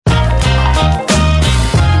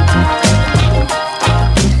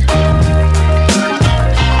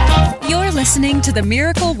listening to the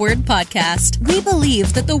Miracle Word Podcast. We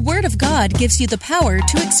believe that the Word of God gives you the power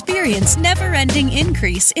to experience never-ending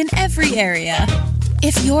increase in every area.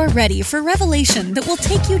 If you're ready for revelation that will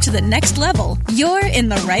take you to the next level, you're in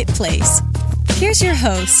the right place. Here's your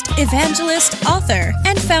host, evangelist, author,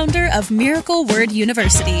 and founder of Miracle Word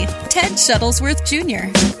University, Ted Shuttlesworth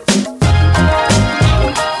Jr.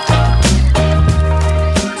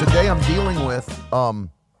 Today I'm dealing with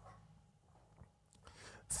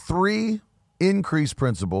three increase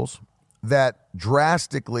principles that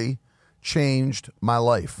drastically changed my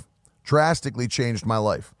life.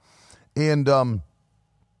 And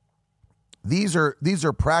these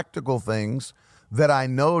are practical things that I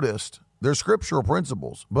noticed. They're scriptural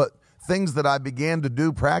principles, but things that I began to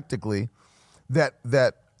do practically that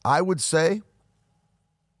I would say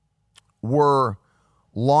were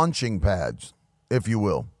launching pads, if you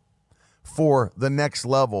will, for the next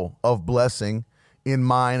level of blessing in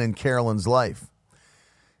mine and Carolyn's life.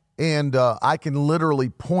 And I can literally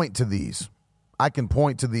point to these. I can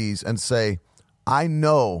point to these and say, I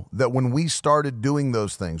know that when we started doing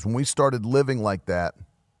those things, when we started living like that,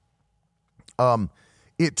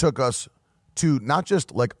 it took us to not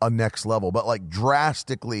just like a next level, but like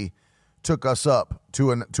drastically took us up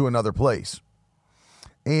to another place.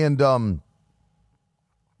 And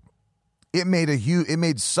it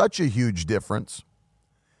made such a huge difference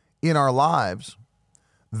in our lives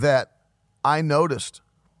that I noticed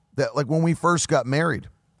that, like, when we first got married,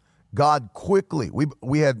 God quickly,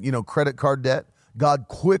 we had, credit card debt. God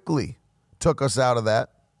quickly took us out of that.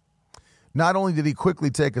 Not only did he quickly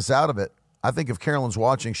take us out of it, I think if Carolyn's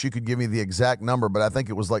watching, she could give me the exact number, but I think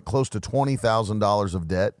it was like close to $20,000 of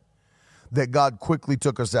debt that God quickly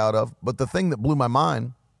took us out of. But the thing that blew my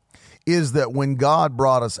mind is that when God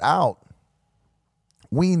brought us out,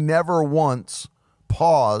 we never once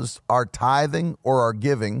paused our tithing or our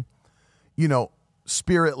giving,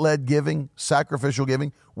 spirit-led giving, sacrificial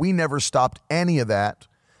giving. We never stopped any of that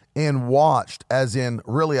and watched, as in,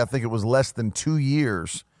 really, I think it was less than 2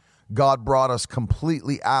 years, God brought us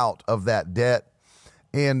completely out of that debt.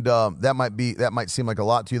 And that might seem like a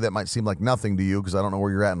lot to you. That might seem like nothing to you because I don't know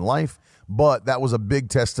where you're at in life. But that was a big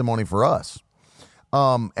testimony for us.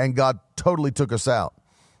 And God totally took us out.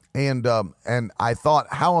 And I thought,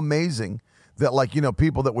 how amazing that,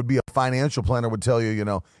 people that would be a financial planner would tell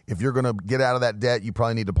you, if you're going to get out of that debt, you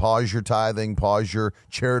probably need to pause your tithing, pause your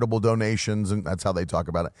charitable donations, and that's how they talk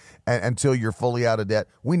about it, until you're fully out of debt.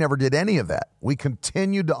 We never did any of that. We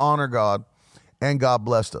continued to honor God, and God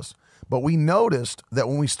blessed us. But we noticed that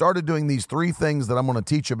when we started doing these three things that I'm going to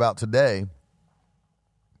teach about today,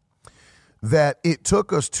 that it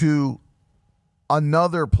took us to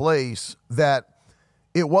another place that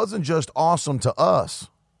it wasn't just awesome to us,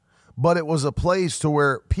 but it was a place to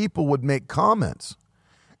where people would make comments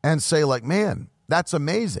and say, like, man, that's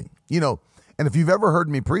amazing. And if you've ever heard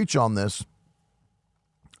me preach on this,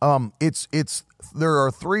 there are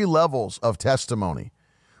three levels of testimony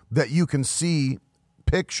that you can see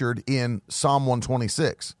pictured in Psalm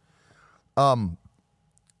 126.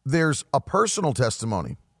 There's a personal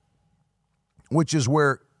testimony, which is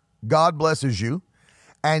where God blesses you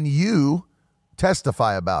and you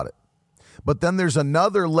testify about it. But then there's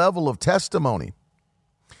another level of testimony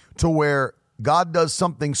to where God does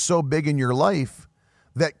something so big in your life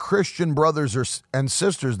that Christian brothers and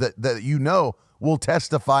sisters that will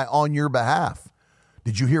testify on your behalf.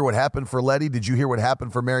 Did you hear what happened for Letty? Did you hear what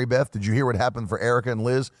happened for Mary Beth? Did you hear what happened for Erica and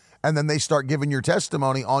Liz? And then they start giving your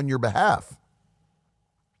testimony on your behalf.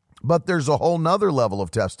 But there's a whole nother level of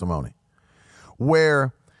testimony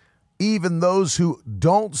where even those who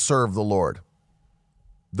don't serve the Lord,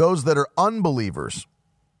 those that are unbelievers,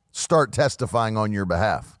 start testifying on your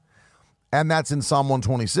behalf. And that's in Psalm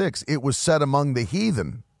 126. It was said among the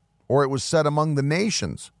heathen, or it was said among the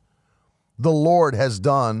nations, the Lord has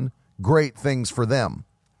done great things for them.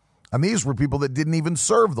 And these were people that didn't even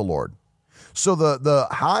serve the Lord. So the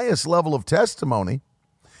highest level of testimony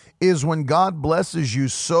is when God blesses you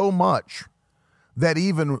so much that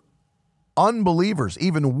even unbelievers,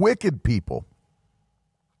 even wicked people,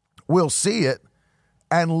 will see it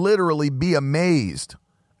and literally be amazed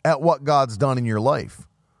at what God's done in your life.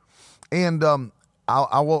 And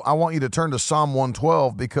I want you to turn to Psalm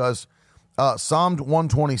 112 because Psalm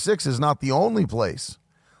 126 is not the only place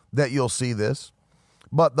that you'll see this.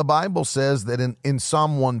 But the Bible says that in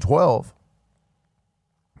Psalm 112,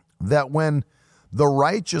 that when the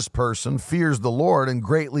righteous person fears the Lord and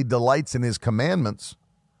greatly delights in his commandments,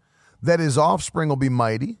 that his offspring will be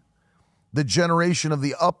mighty, the generation of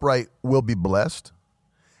the upright will be blessed.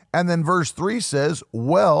 And then verse 3 says,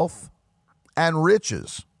 wealth and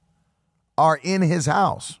riches are in his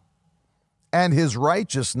house, and his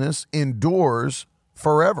righteousness endures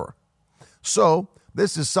forever. So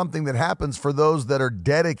this is something that happens for those that are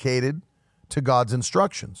dedicated to God's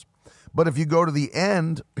instructions. But if you go to the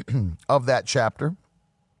end of that chapter,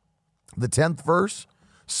 the 10th verse,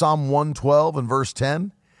 Psalm 112 and verse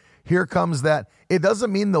 10, here comes that. It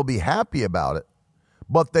doesn't mean they'll be happy about it,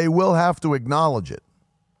 but they will have to acknowledge it.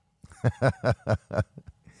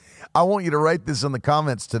 I want you to write this in the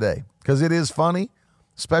comments today because it is funny,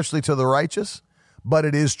 especially to the righteous, but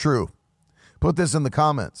it is true. Put this in the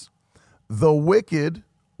comments. The wicked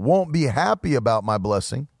won't be happy about my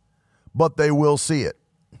blessing, but they will see it.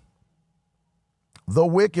 The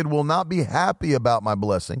wicked will not be happy about my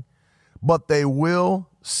blessing, but they will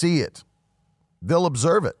see it. They'll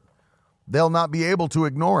observe it. They'll not be able to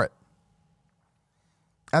ignore it.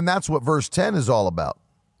 And that's what verse 10 is all about.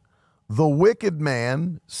 The wicked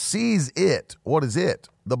man sees it. What is it?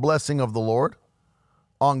 The blessing of the Lord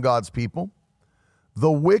on God's people.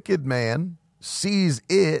 The wicked man sees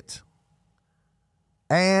it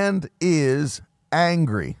and is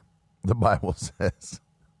angry, the Bible says.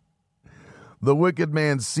 The wicked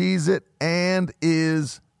man sees it and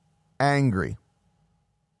is angry.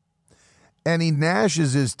 And he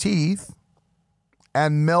gnashes his teeth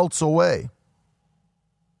and melts away.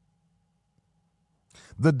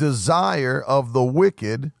 The desire of the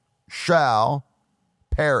wicked shall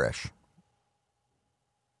perish.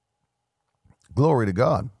 Glory to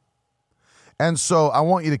God. And so I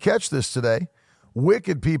want you to catch this today.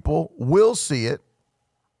 Wicked people will see it,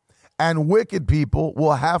 and wicked people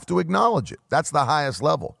will have to acknowledge it. That's the highest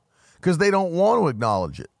level, because they don't want to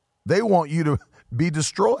acknowledge it. They want you to be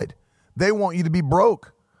destroyed. They want you to be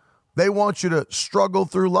broke. They want you to struggle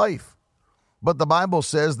through life. But the Bible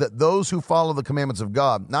says that those who follow the commandments of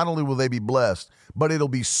God, not only will they be blessed, but it'll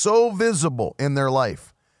be so visible in their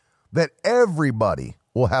life that everybody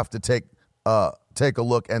will have to take a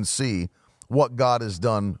look and see what God has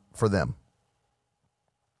done for them.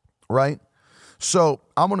 Right? So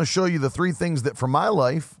I'm going to show you the three things that for my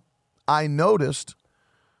life, I noticed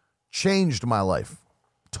changed my life,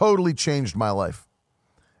 totally changed my life,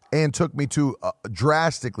 and took me to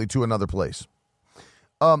drastically to another place.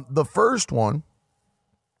 The first one,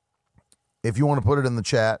 if you want to put it in the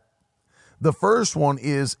chat, the first one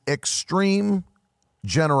is extreme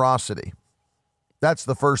generosity. That's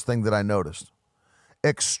the first thing that I noticed.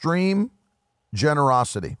 Extreme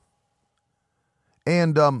generosity.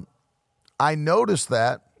 And I noticed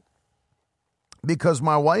that because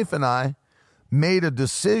my wife and I made a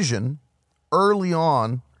decision early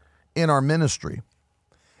on in our ministry.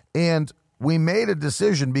 And we made a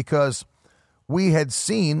decision because we had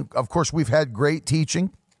seen, of course, we've had great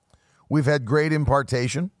teaching. We've had great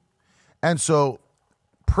impartation. And so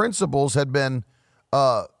principles had been,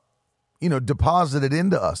 deposited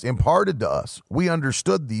into us, imparted to us. We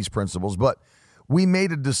understood these principles, but we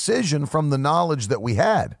made a decision from the knowledge that we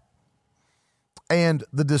had. And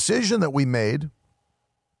the decision that we made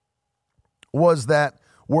was that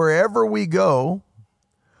wherever we go,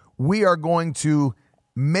 we are going to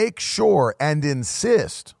make sure and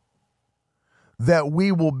insist that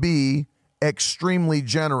we will be extremely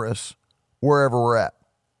generous wherever we're at.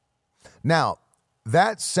 Now,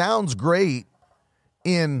 that sounds great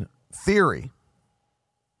in theory,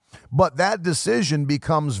 but that decision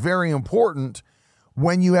becomes very important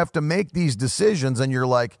when you have to make these decisions and you're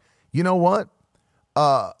like, you know what?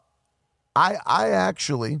 I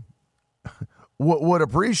actually would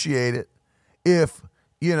appreciate it if,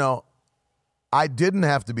 I didn't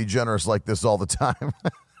have to be generous like this all the time.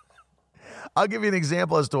 I'll give you an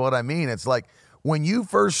example as to what I mean. It's like when you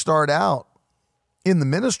first start out in the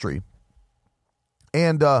ministry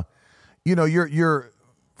and, you're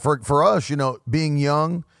for us, being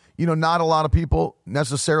young, not a lot of people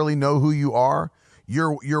necessarily know who you are.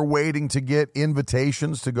 You're waiting to get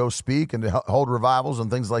invitations to go speak and to hold revivals and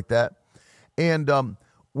things like that. And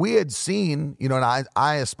we had seen, and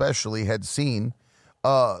I especially had seen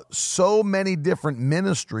so many different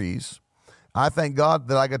ministries. I thank God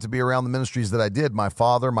that I got to be around the ministries that I did. My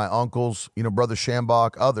father, my uncles, Brother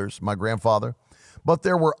Shambach, others, my grandfather. But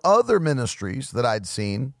there were other ministries that I'd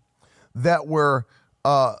seen that were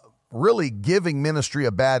really giving ministry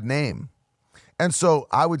a bad name. And so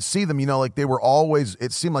I would see them,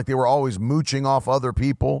 it seemed like they were always mooching off other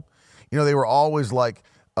people. They were always like,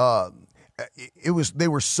 they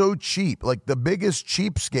were so cheap, like the biggest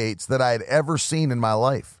cheapskates that I had ever seen in my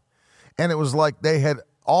life. And it was like they had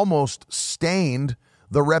almost stained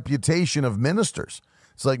the reputation of ministers.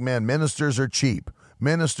 It's like, man, ministers are cheap.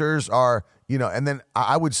 Ministers are, and then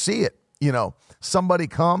I would see it, somebody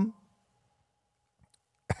come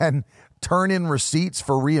and turn in receipts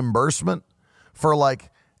for reimbursement for like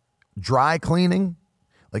dry cleaning.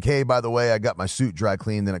 Like, hey, by the way, I got my suit dry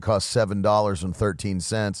cleaned and it cost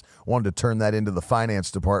 $7.13. Wanted to turn that into the finance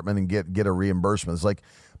department and get a reimbursement. It's like,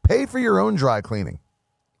 pay for your own dry cleaning.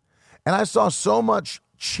 And I saw so much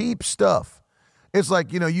cheap stuff. It's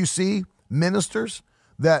like, you see ministers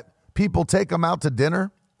that people take them out to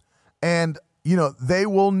dinner and, they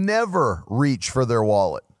will never reach for their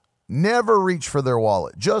wallet. Never reach for their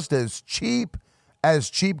wallet. Just as cheap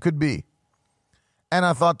could be. And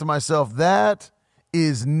I thought to myself, that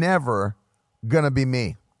is never going to be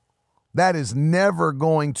me. That is never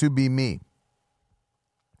going to be me.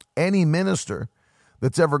 Any minister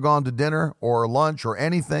that's ever gone to dinner or lunch or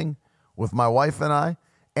anything with my wife and I,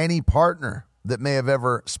 any partner that may have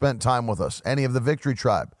ever spent time with us, any of the Victory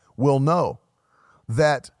Tribe, will know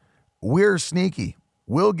that we're sneaky.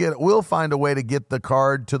 We'll find a way to get the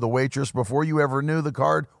card to the waitress before you ever knew the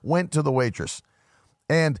card went to the waitress.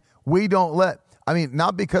 And we don't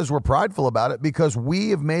not because we're prideful about it, because we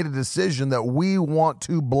have made a decision that we want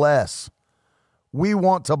to bless. We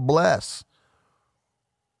want to bless.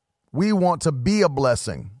 We want to be a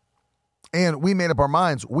blessing. And we made up our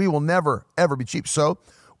minds, we will never, ever be cheap. So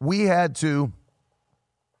we had to,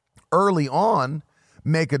 early on,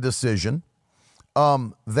 make a decision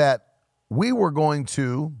that we were going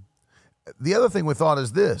to. The other thing we thought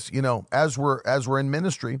is this, as we're in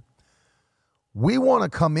ministry, we want to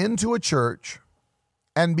come into a church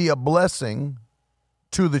and be a blessing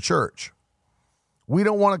to the church. We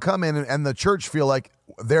don't want to come in and the church feel like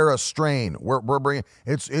they're a strain. We're bringing,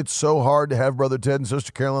 it's so hard to have Brother Ted and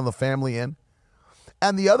Sister Carolyn and the family in.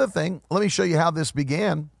 And the other thing, let me show you how this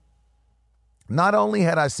began. Not only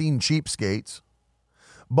had I seen cheapskates,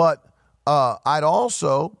 but I'd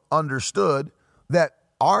also understood that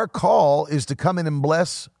our call is to come in and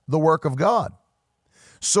bless the work of God.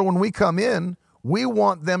 So when we come in, we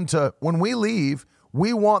want them to, when we leave,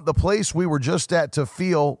 we want the place we were just at to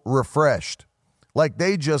feel refreshed. Like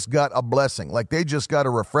they just got a blessing, like they just got a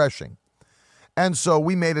refreshing. And so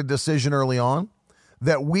we made a decision early on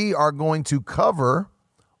that we are going to cover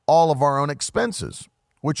all of our own expenses,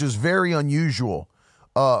 which is very unusual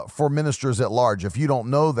for ministers at large. If you don't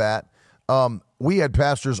know that, we had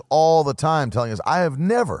pastors all the time telling us, I have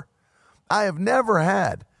never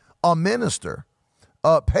had a minister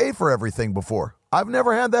pay for everything before. I've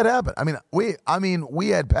never had that happen. We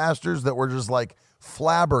had pastors that were just like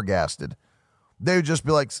flabbergasted. They would just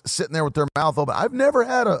be like sitting there with their mouth open. I've never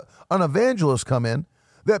had an evangelist come in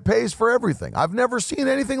that pays for everything. I've never seen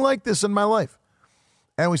anything like this in my life.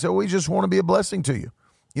 And we said, we just want to be a blessing to you.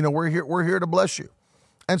 We're here to bless you.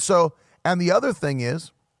 And so, and the other thing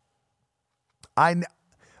is, I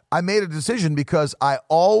made a decision because I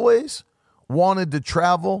always wanted to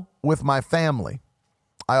travel with my family.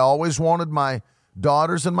 I always wanted my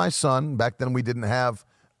daughters and my son. Back then we didn't have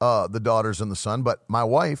the daughters and the son, but my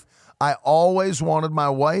wife, I always wanted my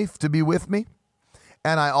wife to be with me.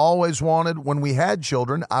 And I always wanted, when we had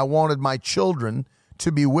children, I wanted my children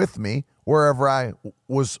to be with me wherever I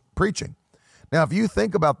was preaching. Now, if you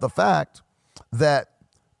think about the fact that,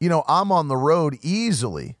 I'm on the road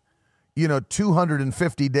easily,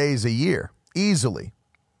 250 days a year, easily.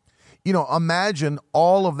 Imagine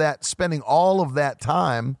all of that, spending all of that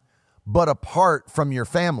time, but apart from your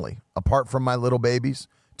family, apart from my little babies.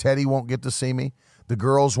 Teddy won't get to see me. The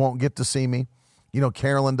girls won't get to see me.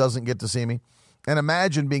 Carolyn doesn't get to see me. And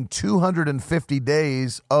imagine being 250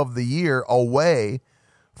 days of the year away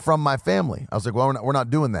from my family. I was like, well, we're not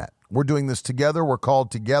doing that. We're doing this together. We're called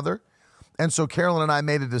together. And so Carolyn and I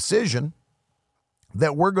made a decision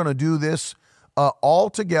that we're going to do this all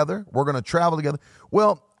together. We're going to travel together.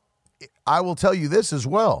 Well, I will tell you this as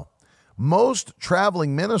well. Most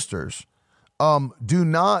traveling ministers do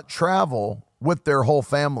not travel with their whole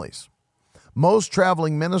families. Most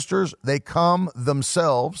traveling ministers, they come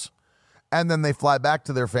themselves and then they fly back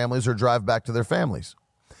to their families or drive back to their families.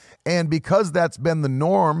 And because that's been the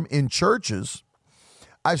norm in churches,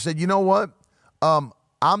 I said, you know what?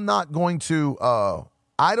 I'm not going to,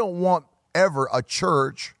 I don't want ever a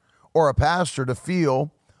church or a pastor to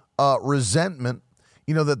feel resentment,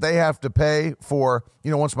 that they have to pay for,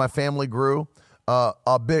 once my family grew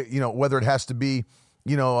a bit, whether it has to be,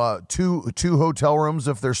 two hotel rooms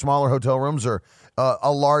if they're smaller hotel rooms, or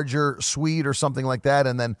a larger suite or something like that.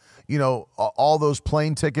 And then, all those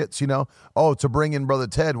plane tickets, to bring in Brother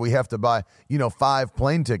Ted, we have to buy, 5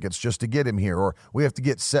 plane tickets just to get him here. Or we have to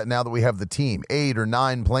get set now that we have the team, 8 or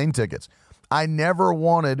 9 plane tickets. I never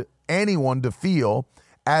wanted anyone to feel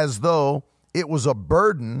as though it was a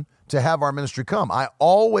burden to have our ministry come. I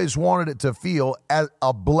always wanted it to feel as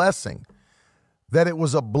a blessing, that it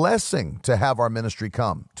was a blessing to have our ministry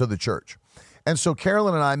come to the church. And so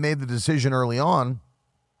Carolyn and I made the decision early on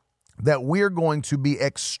that we're going to be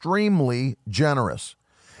extremely generous,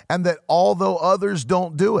 and that although others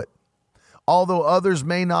don't do it, although others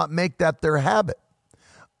may not make that their habit,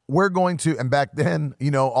 we're going to, and back then,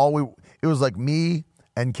 it was like me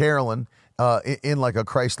and Carolyn in like a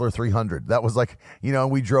Chrysler 300. That was like,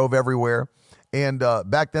 we drove everywhere. And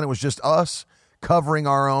back then it was just us covering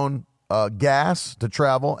our own gas to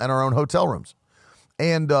travel and our own hotel rooms.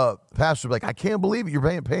 And pastors were like, I can't believe it.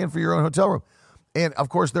 You're paying for your own hotel room. And of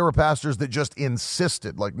course there were pastors that just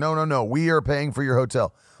insisted, like, no, we are paying for your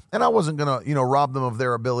hotel. And I wasn't going to, rob them of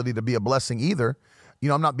their ability to be a blessing either.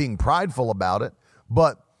 I'm not being prideful about it,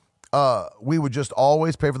 but we would just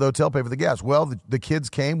always pay for the hotel, pay for the gas. Well, the kids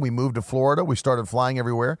came, we moved to Florida, we started flying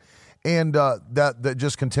everywhere, and that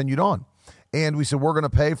just continued on. And we said, we're going to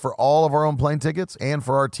pay for all of our own plane tickets and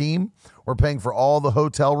for our team. We're paying for all the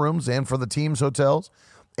hotel rooms and for the team's hotels.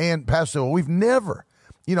 And pastor said, well, we've never,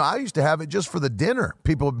 I used to have it just for the dinner.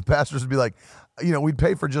 Pastors would be like, we'd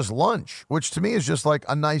pay for just lunch, which to me is just like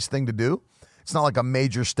a nice thing to do. It's not like a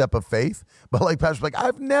major step of faith, but like pastors like,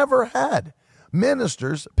 I've never had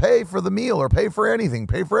ministers pay for the meal or pay for anything,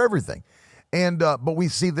 pay for everything. And, but we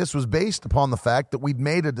see this was based upon the fact that we'd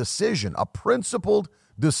made a decision, a principled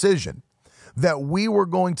decision, that we were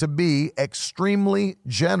going to be extremely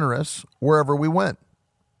generous wherever we went.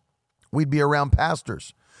 We'd be around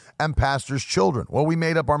pastors and pastors' children. Well, we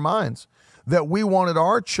made up our minds that we wanted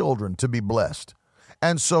our children to be blessed.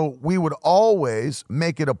 And so we would always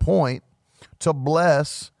make it a point to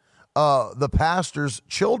bless the pastor's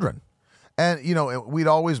children. And, we'd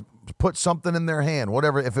always put something in their hand,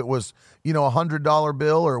 whatever, if it was, $100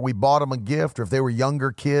 bill, or we bought them a gift, or if they were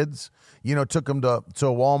younger kids, took them to a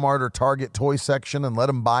Walmart or Target toy section and let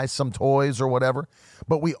them buy some toys or whatever.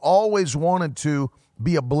 But we always wanted to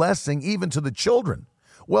be a blessing even to the children.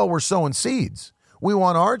 Well, we're sowing seeds. We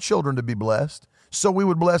want our children to be blessed, so we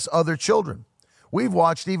would bless other children. We've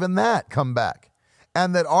watched even that come back,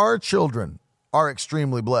 and that our children are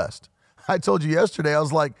extremely blessed. I told you yesterday, I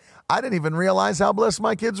was like, I didn't even realize how blessed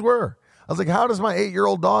my kids were. I was like, how does my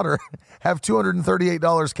 8-year-old daughter have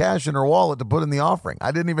 $238 cash in her wallet to put in the offering?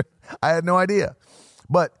 I had no idea.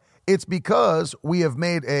 But it's because we have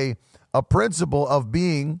made a principle of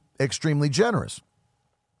being extremely generous.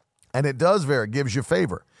 And it does vary, it gives you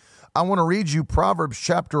favor. I want to read you Proverbs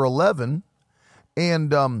chapter 11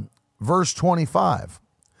 and verse 25.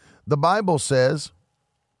 The Bible says,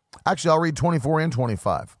 actually, I'll read 24 and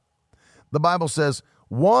 25. The Bible says,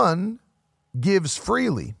 one gives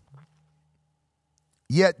freely,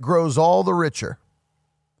 yet grows all the richer.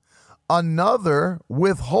 Another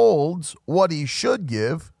withholds what he should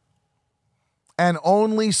give and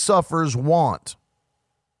only suffers want.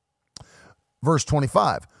 Verse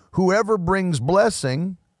 25, whoever brings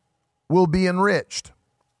blessing will be enriched,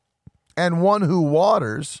 and one who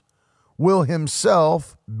waters will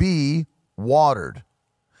himself be watered.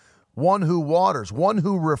 One who waters, one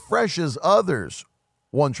who refreshes others,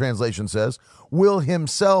 one translation says, will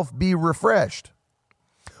himself be refreshed.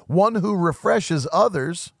 One who refreshes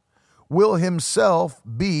others will himself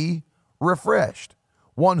be refreshed.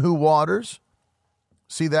 One who waters,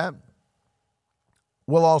 see that,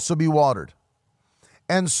 will also be watered.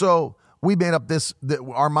 And so we made up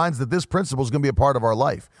our minds that this principle is going to be a part of our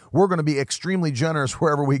life. We're going to be extremely generous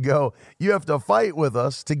wherever we go. You have to fight with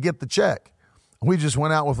us to get the check. We just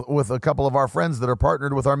went out with a couple of our friends that are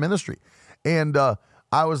partnered with our ministry. And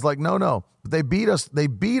I was like, no. They beat us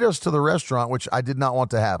to the restaurant, which I did not want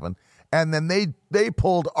to happen. And then they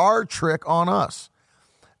pulled our trick on us.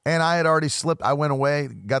 And I had already slipped. I went away,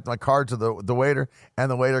 got my card to the waiter, and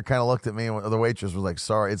the waiter kind of looked at me, and the waitress was like,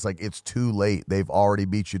 sorry, it's too late. They've already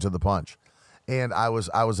beat you to the punch. And I was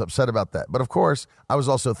upset about that. But of course, I was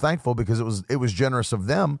also thankful because it was generous of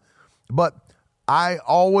them. But I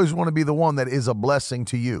always want to be the one that is a blessing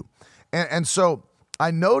to you. And so I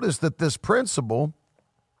noticed that this principle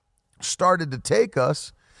started to take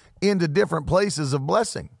us into different places of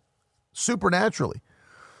blessing supernaturally.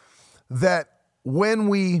 That when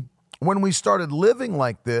we started living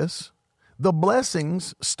like this, the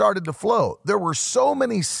blessings started to flow. There were so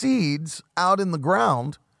many seeds out in the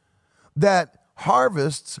ground that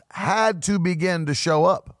harvests had to begin to show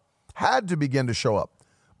up.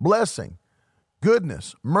 Blessing,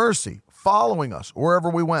 goodness, mercy, following us wherever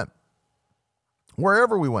we went.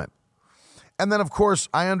 And then, of course,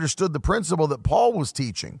 I understood the principle that Paul was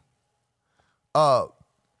teaching to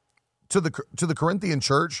the Corinthian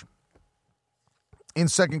church in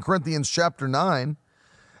 2 Corinthians chapter 9.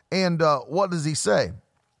 And what does he say?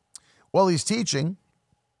 Well, he's teaching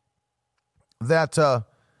that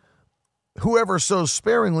whoever sows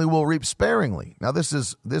sparingly will reap sparingly. Now, this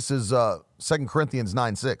is 2 Corinthians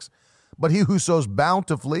 9:6. But he who sows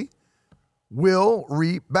bountifully will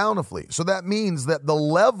reap bountifully. So that means that the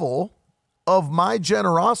level of my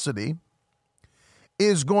generosity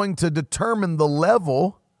is going to determine the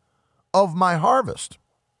level of my harvest,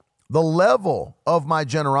 the level of my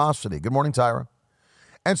generosity. Good morning, Tyra.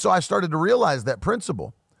 And so I started to realize that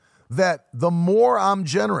principle, that the more I'm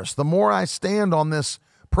generous, the more I stand on this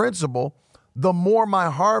principle, the more my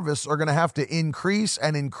harvests are going to have to increase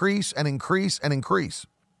and increase and increase and increase.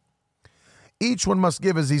 Each one must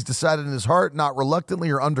give as he's decided in his heart, not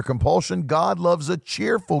reluctantly or under compulsion. God loves a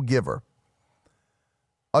cheerful giver.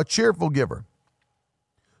 A cheerful giver.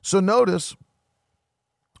 So notice,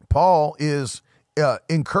 Paul is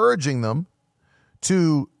encouraging them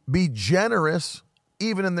to be generous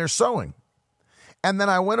even in their sowing. And then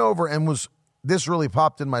I went over and this really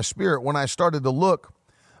popped in my spirit when I started to look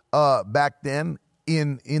back then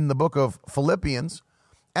in the book of Philippians,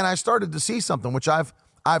 and I started to see something which I've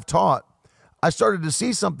taught. I started to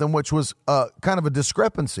see something which was kind of a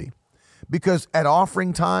discrepancy, because at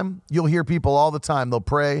offering time, you'll hear people all the time. They'll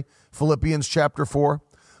pray Philippians chapter 4.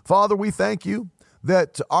 Father, we thank you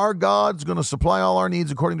that our God's going to supply all our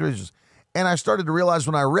needs according to riches. And I started to realize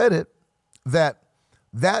when I read it that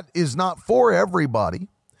is not for everybody,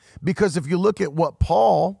 because if you look at what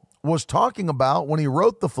Paul was talking about when he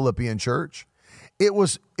wrote the Philippian church, it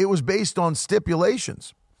was based on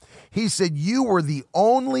stipulations. He said, you were the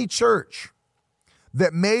only church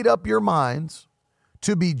that made up your minds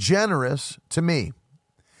to be generous to me.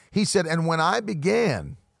 He said, and when I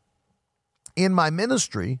began in my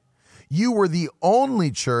ministry, you were the only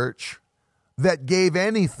church that gave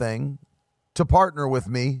anything to partner with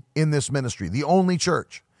me in this ministry, the only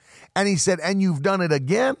church. And he said, and you've done it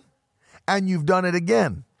again, and you've done it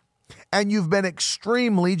again, and you've been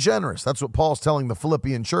extremely generous. That's what Paul's telling the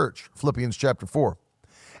Philippian church, Philippians chapter 4.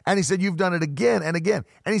 And he said, you've done it again and again.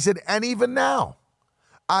 And he said, and even now,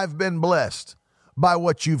 I've been blessed by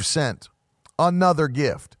what you've sent, another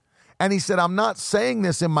gift. And he said, I'm not saying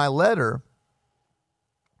this in my letter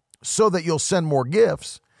so that you'll send more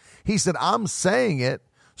gifts. He said, I'm saying it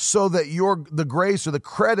so that the grace or the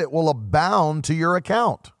credit will abound to your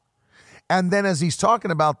account. And then as he's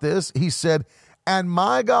talking about this, he said, and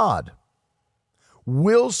my God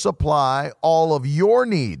will supply all of your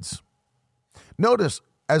needs. Notice,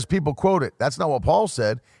 as people quote it, that's not what Paul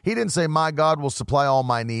said. He didn't say, my God will supply all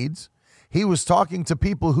my needs. He was talking to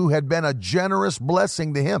people who had been a generous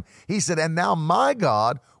blessing to him. He said, and now my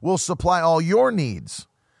God will supply all your needs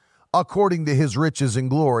according to his riches and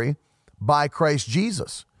glory by Christ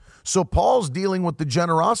Jesus. So Paul's dealing with the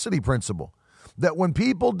generosity principle, that when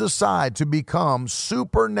people decide to become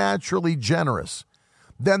supernaturally generous,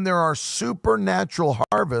 then there are supernatural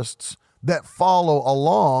harvests that follow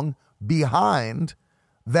along behind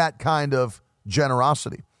that kind of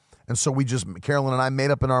generosity. And so Carolyn and I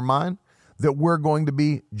made up in our mind that we're going to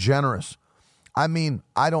be generous. I mean,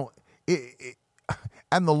 and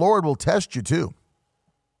the Lord will test you too.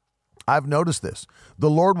 I've noticed this. The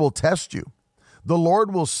Lord will test you. The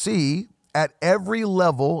Lord will see at every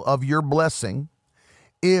level of your blessing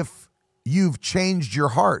if you've changed your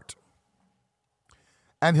heart.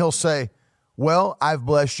 And he'll say, well, I've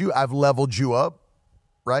blessed you. I've leveled you up,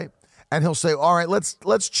 right? And he'll say, all right,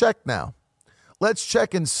 let's check now. Let's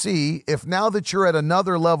check and see if now that you're at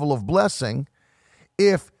another level of blessing,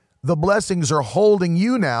 if the blessings are holding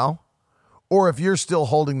you now, or if you're still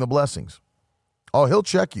holding the blessings. Oh, he'll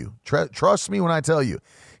check you. Trust me when I tell you.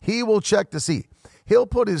 He will check to see. He'll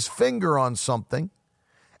put his finger on something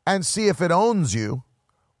and see if it owns you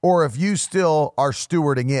or if you still are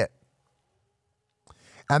stewarding it.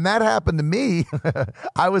 And that happened to me.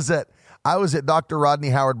 I was at Dr. Rodney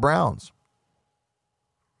Howard-Browne's.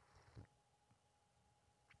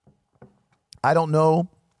 I don't know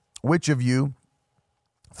which of you,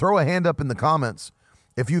 throw a hand up in the comments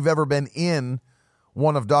if you've ever been in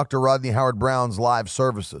one of Dr. Rodney Howard-Browne's live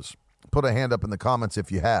services. Put a hand up in the comments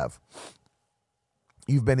if you have.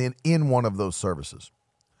 You've been in one of those services.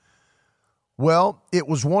 Well, it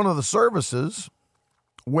was one of the services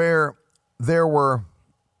where there were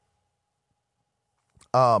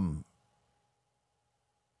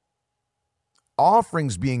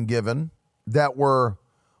offerings being given that were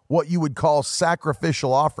what you would call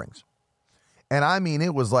sacrificial offerings. And I mean,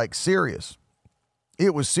 it was like serious.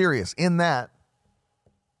 It was serious in that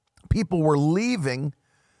people were leaving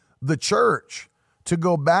the church to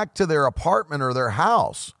go back to their apartment or their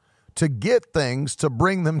house to get things to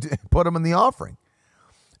bring them to put them in the offering.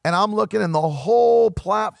 And I'm looking, and the whole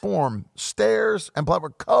platform, stairs and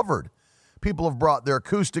platform covered. People have brought their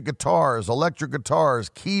acoustic guitars, electric guitars,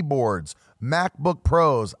 keyboards, MacBook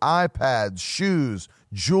Pros, iPads, shoes,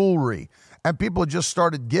 jewelry, and people have just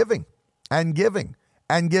started giving and giving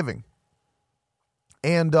and giving.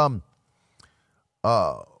 And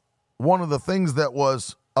one of the things that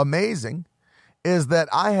was amazing is that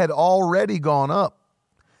I had already gone up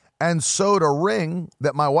and sewed a ring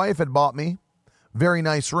that my wife had bought me, very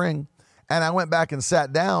nice ring, and I went back and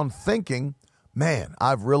sat down thinking, man,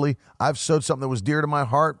 I've sewed something that was dear to my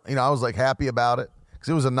heart. You know, I was like happy about it because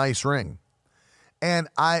it was a nice ring. And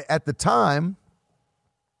at the time,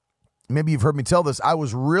 maybe you've heard me tell this, I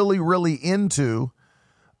was really, really into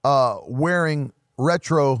wearing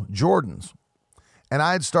retro Jordans. And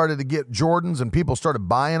I had started to get Jordans and people started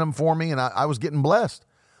buying them for me and I was getting blessed.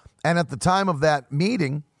 And at the time of that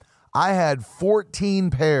meeting, I had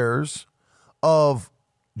 14 pairs of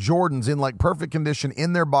Jordans in like perfect condition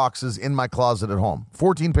in their boxes in my closet at home.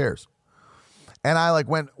 14 pairs. And I like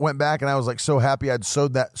went back and I was like so happy I'd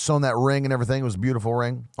sewn that ring and everything. It was a beautiful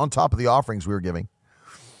ring on top of the offerings we were giving.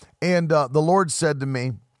 And the Lord said to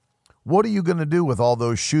me, what are you going to do with all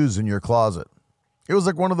those shoes in your closet? It was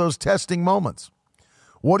like one of those testing moments.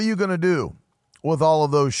 What are you going to do with all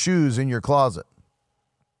of those shoes in your closet?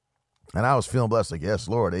 And I was feeling blessed, like, yes,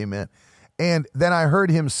 Lord, amen. And then I heard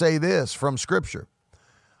him say this from Scripture.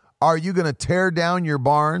 Are you going to tear down your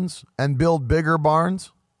barns and build bigger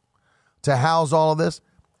barns to house all of this?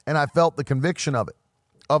 And I felt the conviction of it,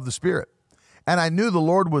 of the Spirit. And I knew the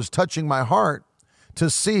Lord was touching my heart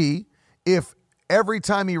to see if every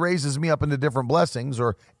time he raises me up into different blessings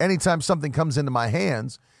or anytime something comes into my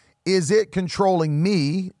hands, is it controlling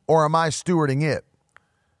me or am I stewarding it?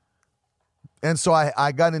 And so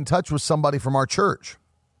I got in touch with somebody from our church.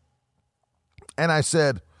 And I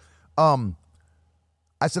said, I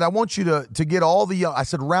want you to get all the young, I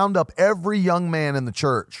said, round up every young man in the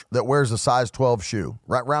church that wears a size 12 shoe,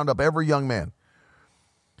 right? Round up every young man.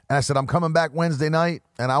 And I said, I'm coming back Wednesday night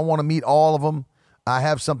and I want to meet all of them. I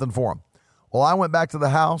have something for them. Well, I went back to the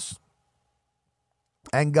house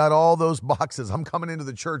and got all those boxes. I'm coming into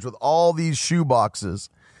the church with all these shoe boxes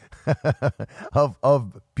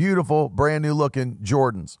of beautiful, brand new looking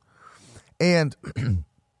Jordans. And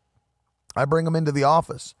I bring them into the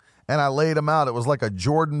office. And I laid them out. It was like a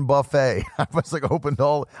Jordan buffet. I was like opened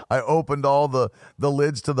all the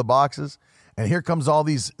lids to the boxes, and here comes all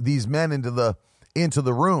these men into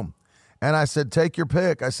the room. And I said, take your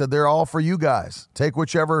pick. I said, they're all for you guys. Take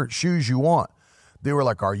whichever shoes you want. They were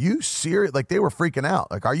like, are you serious? Like they were freaking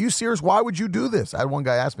out. Like, are you serious? Why would you do this? I had one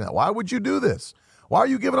guy ask me that. Why would you do this? Why are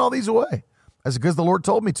you giving all these away? I said, because the Lord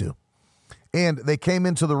told me to. And they came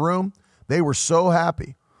into the room. They were so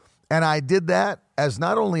happy. And I did that as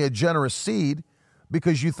not only a generous seed,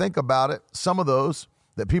 because you think about it, some of those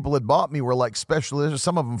that people had bought me were like special,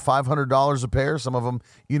 some of them $500 a pair, some of them,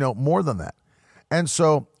 more than that. And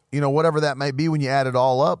so, whatever that may be when you add it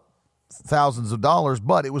all up, thousands of dollars,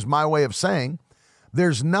 but it was my way of saying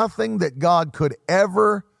there's nothing that God could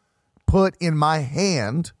ever put in my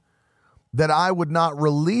hand that I would not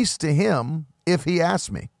release to him if he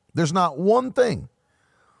asked me. There's not one thing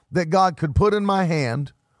that God could put in my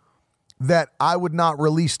hand that I would not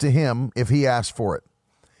release to him if he asked for it.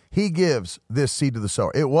 He gives this seed to the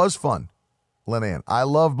sower. It was fun, Lenan. I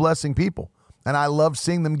love blessing people, and I love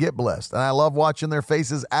seeing them get blessed, and I love watching their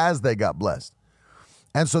faces as they got blessed.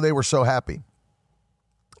 And so they were so happy,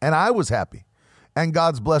 and I was happy, and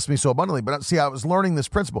God's blessed me so abundantly. But see, I was learning this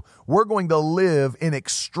principle. We're going to live in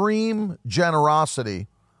extreme generosity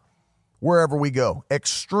wherever we go.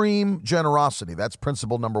 Extreme generosity. That's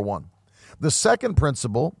principle number one. The second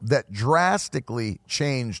principle that drastically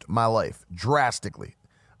changed my life, to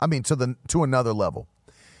another level,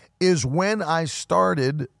 is when I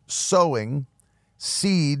started sowing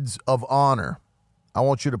seeds of honor. I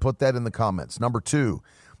want you to put that in the comments. Number two,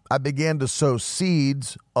 I began to sow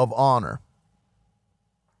seeds of honor.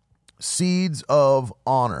 Seeds of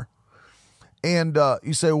honor. And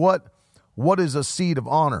you say, what is a seed of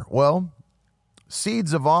honor? Well,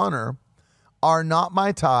 seeds of honor are not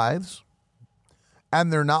my tithes, and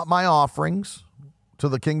they're not my offerings to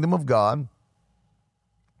the kingdom of God.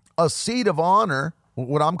 A seed of honor,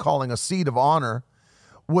 what I'm calling a seed of honor,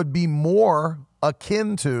 would be more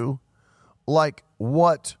akin to like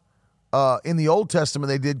what in the Old Testament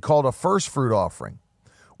they did called a first fruit offering,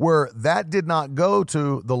 where that did not go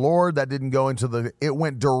to the Lord, that didn't go into it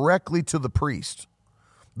went directly to the priest.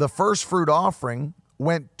 The first fruit offering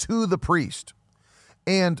went to the priest.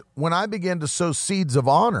 And when I began to sow seeds of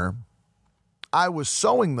honor, I was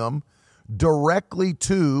sowing them directly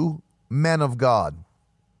to men of God.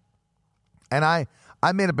 And I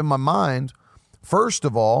made up in my mind, First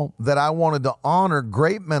of all, that I wanted to honor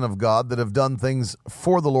great men of God that have done things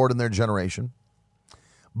for the Lord in their generation.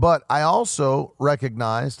 But I also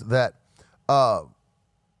recognized that I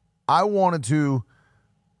wanted to,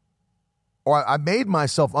 or I made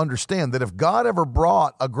myself understand that if God ever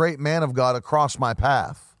brought a great man of God across my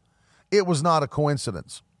path, it was not a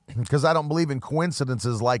coincidence, because I don't believe in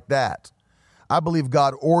coincidences like that. I believe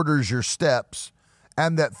God orders your steps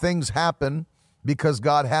and that things happen because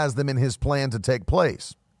God has them in his plan to take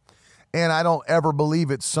place. And I don't ever believe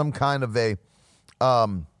it's some kind of a, I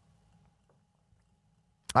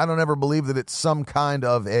don't ever believe that it's some kind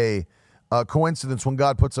of a coincidence when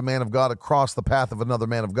God puts a man of God across the path of another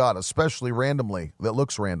man of God, especially randomly, that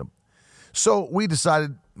looks random. So we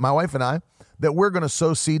decided, my wife and I, that we're going to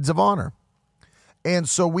sow seeds of honor. And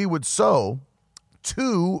so we would sow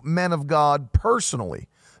to men of God personally.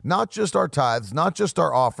 Not just our tithes, not just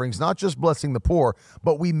our offerings, not just blessing the poor,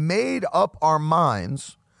 but we made up our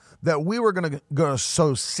minds that we were going to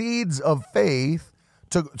sow seeds of faith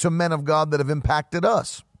to men of God that have impacted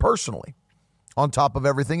us personally on top of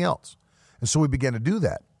everything else. And so we began to do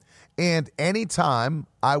that. And anytime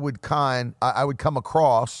I would come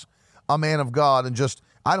across a man of God and just,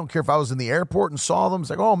 I don't care if I was in the airport and saw them, it's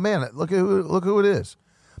like, oh man, look who it is.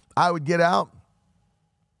 I would get out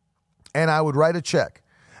and I would write a check.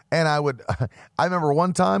 And I remember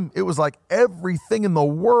one time, it was like everything in the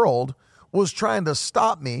world was trying to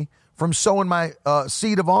stop me from sowing my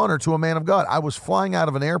seed of honor to a man of God. I was flying out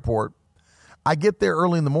of an airport. I get there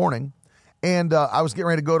early in the morning, and I was getting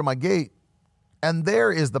ready to go to my gate. And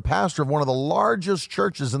there is the pastor of one of the largest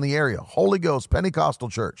churches in the area, Holy Ghost Pentecostal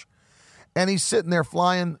Church. And he's sitting there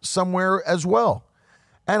flying somewhere as well.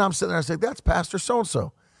 And I'm sitting there, I said, that's Pastor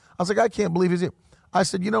so-and-so. I was like, I can't believe he's here. I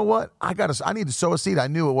said, you know what? I need to sow a seed. I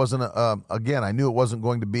knew it wasn't, I knew it wasn't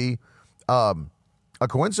going to be a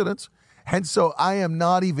coincidence. And so I am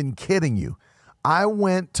not even kidding you. I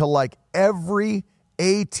went to like every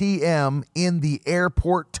ATM in the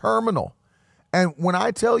airport terminal. And when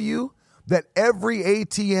I tell you that every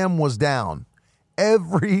ATM was down,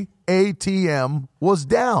 every ATM was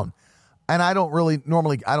down. And I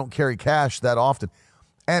don't carry cash that often.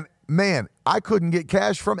 And man, I couldn't get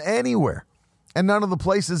cash from anywhere. And none of the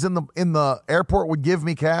places in the airport would give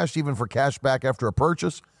me cash, even for cash back after a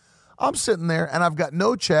purchase. I'm sitting there, and I've got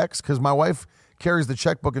no checks because my wife carries the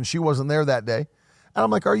checkbook, and she wasn't there that day. And I'm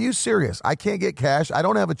like, are you serious? I can't get cash. I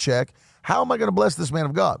don't have a check. How am I going to bless this man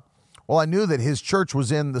of God? Well, I knew that his church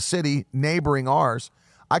was in the city neighboring ours.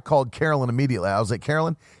 I called Carolyn immediately. I was like,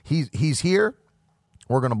 Carolyn, he's here.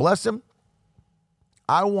 We're going to bless him.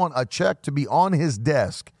 I want a check to be on his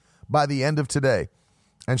desk by the end of today.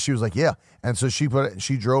 And she was like, yeah. And so she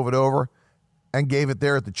drove it over and gave it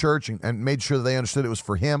there at the church and made sure that they understood it was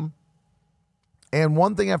for him. And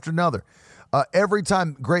one thing after another, every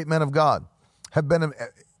time great men of God have been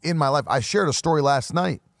in my life. I shared a story last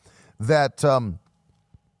night that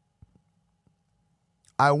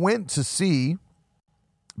I went to see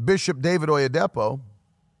Bishop David Oyedepo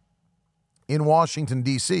in Washington,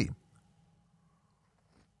 D.C.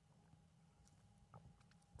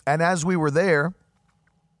 And as we were there,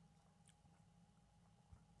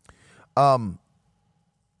 let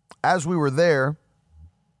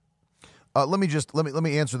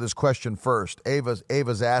me answer this question first.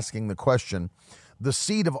 Ava's asking the question. The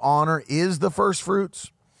seed of honor is the first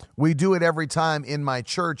fruits. We do it every time in my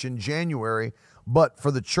church in January, but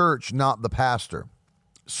for the church, not the pastor.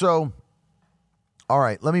 So, all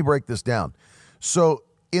right, let me break this down. So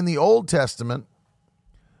in the Old Testament,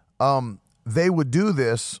 they would do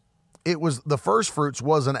this. It was the first fruits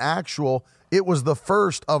was it was the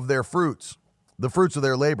first of their fruits, the fruits of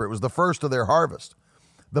their labor. It was the first of their harvest.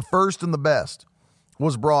 The first and the best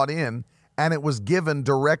was brought in, and it was given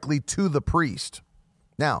directly to the priest.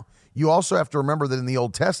 Now, you also have to remember that in the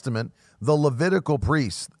Old Testament, the Levitical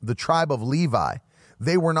priests, the tribe of Levi,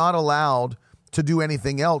 they were not allowed to do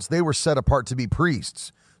anything else. They were set apart to be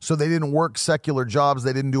priests. So they didn't work secular jobs.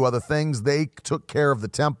 They didn't do other things. They took care of the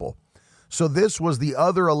temple. So this was the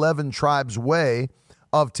other 11 tribes' way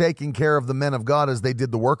of taking care of the men of God as they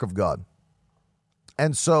did the work of God.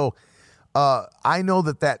 And so I know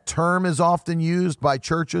that term is often used by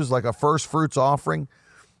churches like a first fruits offering.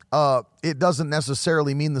 It doesn't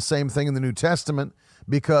necessarily mean the same thing in the New Testament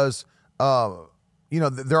because,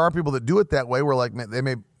 there are people that do it that way where like they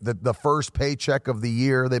may, the first paycheck of the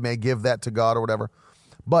year, they may give that to God or whatever.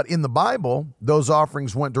 But in the Bible, those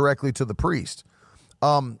offerings went directly to the priest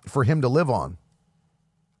for him to live on.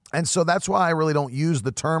 And so that's why I really don't use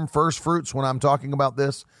the term first fruits when I'm talking about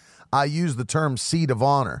this. I use the term seed of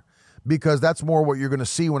honor because that's more what you're going to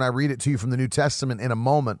see when I read it to you from the New Testament in a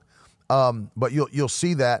moment. But you'll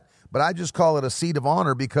see that. But I just call it a seed of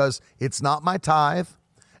honor because it's not my tithe,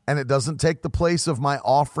 and it doesn't take the place of my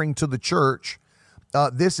offering to the church.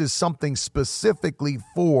 This is something specifically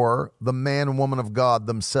for the man and woman of God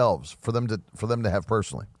themselves, for them to have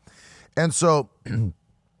personally. And so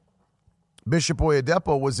Bishop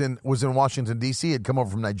Oyedepo was in Washington, D.C., had come over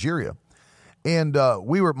from Nigeria. And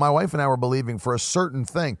my wife and I were believing for a certain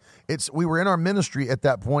thing. We were in our ministry at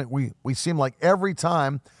that point. We seemed like every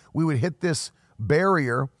time we would hit this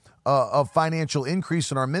barrier of financial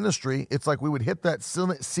increase in our ministry, it's like we would hit that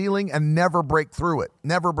ceiling and never break through it.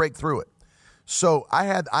 So I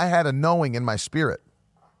had a knowing in my spirit.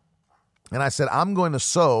 And I said, I'm going to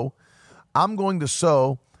sow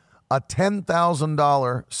a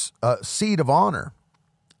 $10,000 seed of honor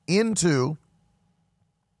into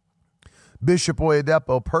Bishop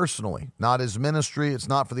Oyedepo personally, not his ministry. It's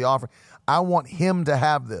not for the offering. I want him to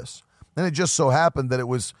have this. And it just so happened that it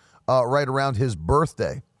was right around his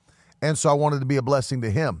birthday. And so I wanted to be a blessing to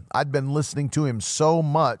him. I'd been listening to him so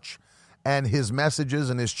much, and his messages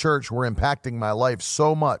and his church were impacting my life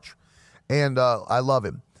so much. And I love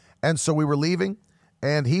him. And so we were leaving,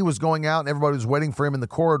 and he was going out, and everybody was waiting for him in the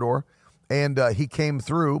corridor. And he came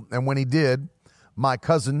through, and when he did, my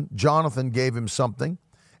cousin Jonathan gave him something.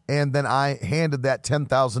 And then I handed that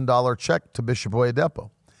 $10,000 check to Bishop Oyedepo.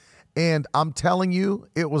 And I'm telling you,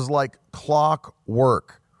 it was like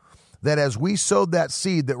clockwork. That as we sowed that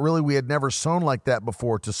seed that really we had never sown like that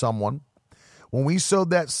before to someone, when we sowed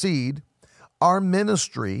that seed, our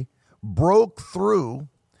ministry broke through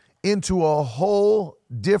into a whole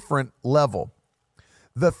different level.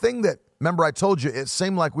 The thing that, remember I told you, it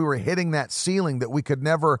seemed like we were hitting that ceiling that we could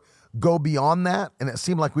never go beyond that, and it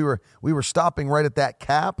seemed like we were stopping right at that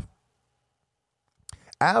cap.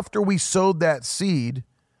 After we sowed that seed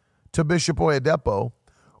to Bishop Oyedepo,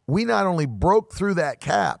 we not only broke through that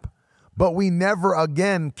cap, but we never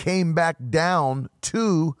again came back down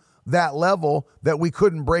to that level that we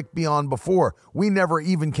couldn't break beyond before. We never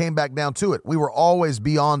even came back down to it. We were always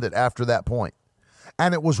beyond it after that point.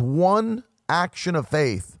 And it was one action of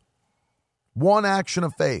faith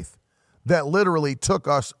that literally took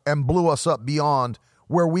us and blew us up beyond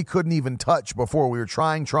where we couldn't even touch before. We were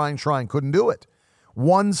trying, couldn't do it.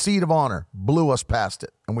 One seed of honor blew us past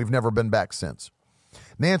it, and we've never been back since.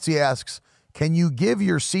 Nancy asks, can you give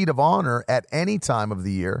your seed of honor at any time of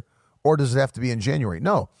the year, or does it have to be in January?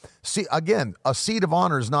 No. See, again, a seed of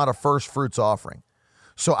honor is not a first fruits offering.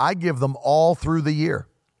 So I give them all through the year,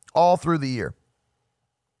 all the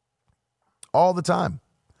time.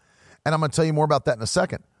 And I'm going to tell you more about that in a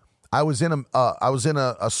second. I was in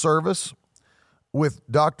a service with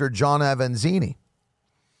Dr. John Avanzini.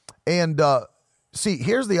 And see,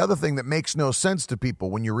 here's the other thing that makes no sense to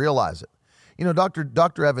people when you realize it. You know, Dr.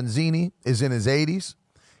 Avanzini is in his 80s.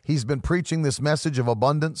 He's been preaching this message of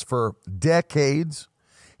abundance for decades.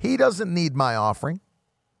 He doesn't need my offering.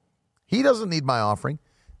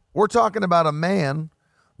 We're talking about a man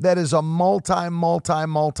that is a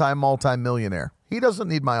multi-millionaire. He doesn't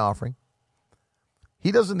need my offering.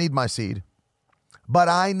 He doesn't need my seed, but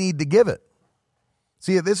I need to give it.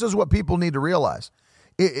 See, this is what people need to realize.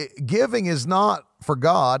 Giving is not for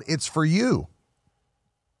God, it's for you.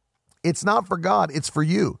 It's not for God, it's for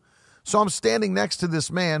you. So I'm standing next to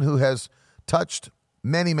this man who has touched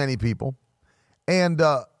many, many people. And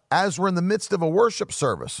as we're in the midst of a worship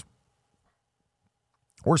service,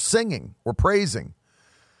 we're singing, we're praising.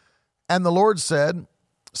 And the Lord said,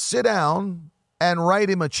 sit down and write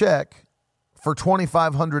him a check for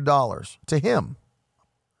 $2,500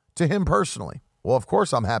 to him personally. Well, of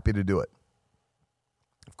course I'm happy to do it.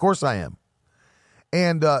 Of course I am.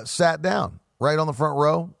 And sat down right on the front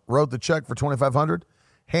row, wrote the check for $2,500,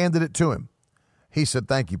 handed it to him. He said,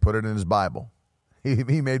 thank you, put it in his Bible.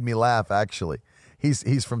 He made me laugh, actually.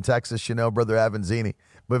 He's from Texas, you know, Brother Avanzini,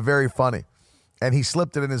 but very funny. And he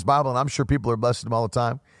slipped it in his Bible, and I'm sure people are blessing him all the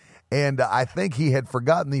time. And I think he had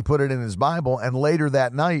forgotten he put it in his Bible. And later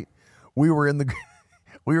that night, we were in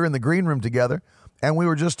the green room together, and we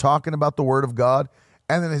were just talking about the Word of God.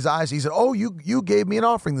 And then his eyes, he said, oh, you gave me an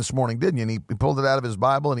offering this morning, didn't you? And he pulled it out of his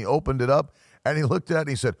Bible, and he opened it up, and he looked at it, and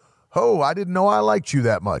he said, oh, I didn't know I liked you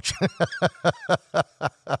that much.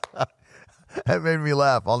 That made me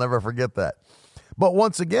laugh. I'll never forget that. But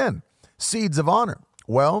once again, seeds of honor.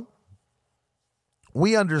 Well,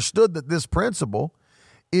 we understood that this principle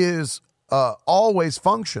is always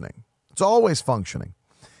functioning. It's always functioning.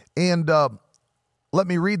 And let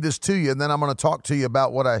me read this to you, and then I'm going to talk to you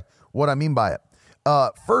about what I mean by it.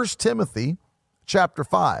 1 Timothy chapter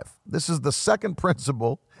 5. This is the second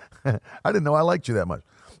principle. I didn't know I liked you that much.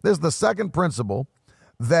 This is the second principle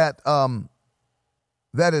that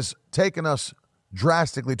that has taken us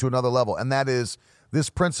drastically to another level, and that is this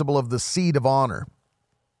principle of the seed of honor.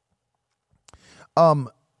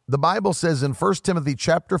 The Bible says in 1 Timothy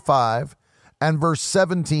chapter 5 and verse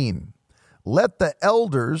 17, let the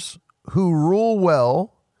elders who rule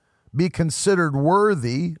well be considered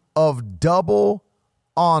worthy of double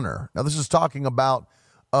honor. Now, this is talking about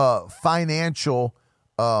financial,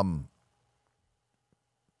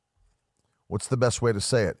 what's the best way to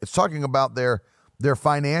say it? It's talking about their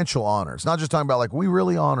financial honor. It's not just talking about like, we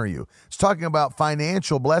really honor you. It's talking about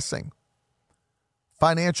financial blessing.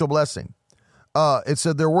 Financial blessing. It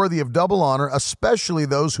said they're worthy of double honor, especially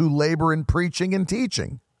those who labor in preaching and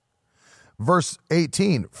teaching. Verse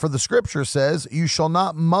 18, for the scripture says, you shall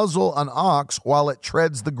not muzzle an ox while it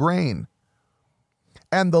treads the grain,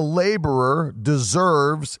 and the laborer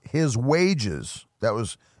deserves his wages. That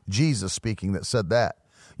was Jesus speaking that said that.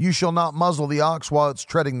 You shall not muzzle the ox while it's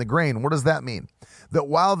treading the grain. What does that mean? That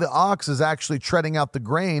while the ox is actually treading out the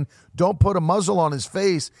grain, don't put a muzzle on his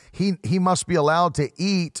face. He must be allowed to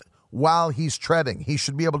eat while he's treading. He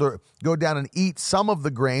should be able to go down and eat some of the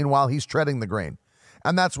grain while he's treading the grain.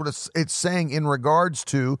 And that's what it's saying in regards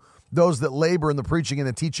to those that labor in the preaching and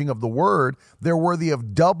the teaching of the word. They're worthy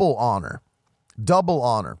of double honor. Double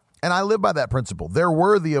honor. And I live by that principle. They're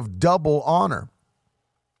worthy of double honor.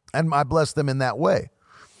 And I bless them in that way.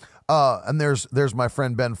 And there's my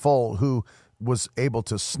friend Ben Foll, who was able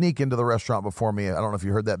to sneak into the restaurant before me. I don't know if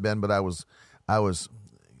you heard that, Ben, but I was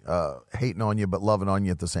hating on you but loving on you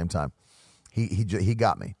at the same time. He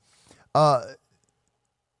got me.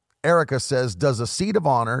 Erica says, does a seed of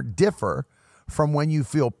honor differ from when you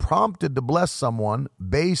feel prompted to bless someone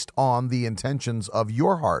based on the intentions of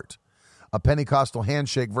your heart? A Pentecostal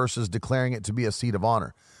handshake versus declaring it to be a seed of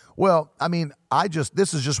honor. Well, I mean,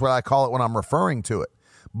 this is just what I call it when I'm referring to it.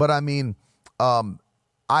 But I mean,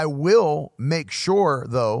 I will make sure,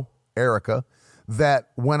 though, Erica,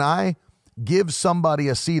 that when I give somebody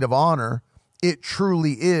a seed of honor, it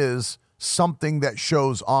truly is something that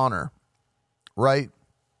shows honor, right?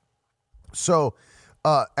 So,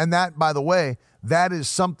 and that, by the way, that is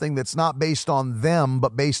something that's not based on them,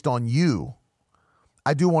 but based on you.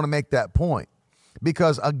 I do want to make that point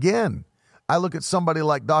because, again, I look at somebody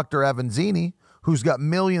like Dr. Avanzini, who's got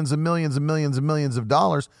millions and millions and millions and millions of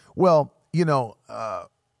dollars. Well, you know,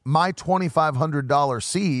 my $2,500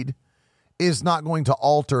 seed is not going to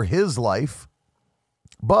alter his life,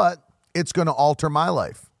 but it's going to alter my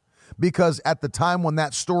life. Because at the time when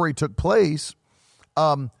that story took place,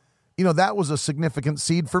 you know, that was a significant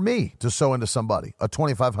seed for me to sow into somebody, a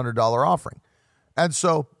 $2,500 offering. And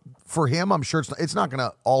so for him, I'm sure it's not going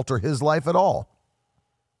to alter his life at all.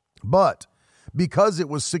 But because it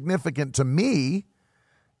was significant to me,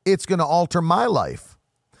 it's going to alter my life.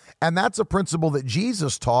 And that's a principle that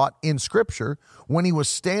Jesus taught in Scripture when he was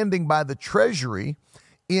standing by the treasury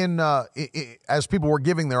as people were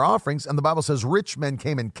giving their offerings. And the Bible says rich men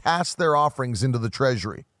came and cast their offerings into the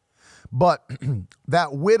treasury. But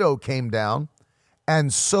that widow came down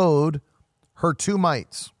and sowed her 2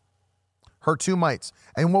 mites. Her 2 mites.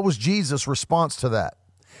 And what was Jesus' response to that?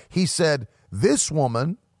 He said, this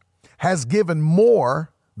woman has given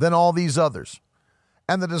more than all these others.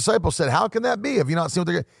 And the disciples said, how can that be? Have you not seen what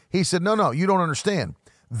they're... He said, no, you don't understand.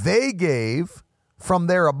 They gave from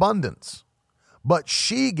their abundance, but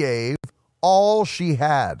she gave all she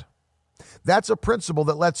had. That's a principle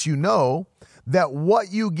that lets you know that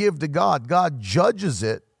what you give to God, God judges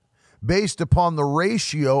it based upon the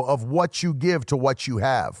ratio of what you give to what you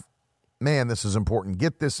have. Man, this is important.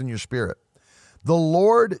 Get this in your spirit. The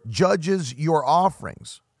Lord judges your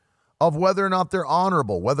offerings of whether or not they're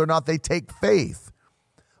honorable, whether or not they take faith,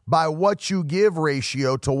 by what you give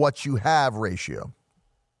ratio to what you have ratio.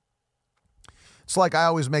 It's like I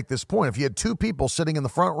always make this point. If you had 2 people sitting in the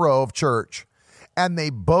front row of church and they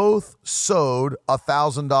both sowed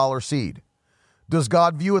 $1,000 seed, does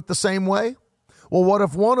God view it the same way? Well, what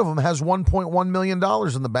if one of them has $1.1 million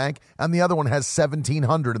in the bank and the other one has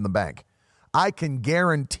 $1,700 in the bank? I can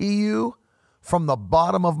guarantee you from the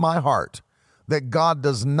bottom of my heart that God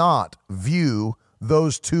does not view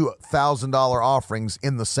those $2,000 offerings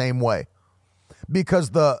in the same way,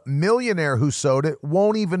 because the millionaire who sowed it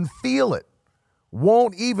won't even feel it,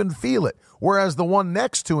 whereas the one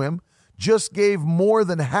next to him just gave more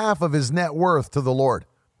than half of his net worth to the Lord.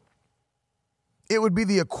 It would be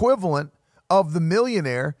the equivalent of the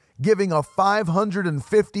millionaire giving a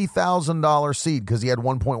 $550,000 seed because he had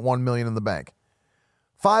 $1.1 million in the bank.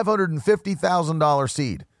 $550,000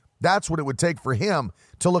 seed. That's what it would take for him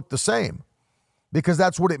to look the same, because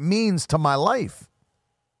that's what it means to my life.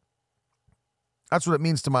 That's what it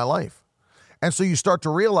means to my life. And so you start to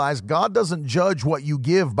realize God doesn't judge what you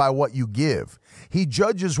give by what you give. He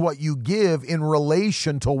judges what you give in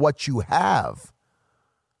relation to what you have.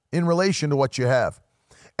 In relation to what you have.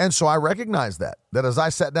 And so I recognize that as I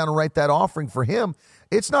sat down and write that offering for him,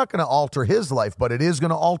 it's not going to alter his life, but it is going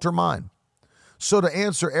to alter mine. So to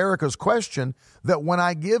answer Erica's question, that when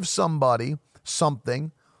I give somebody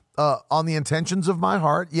something on the intentions of my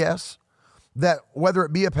heart, yes, that whether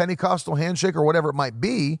it be a Pentecostal handshake or whatever it might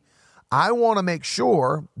be, I want to make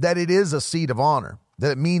sure that it is a seed of honor,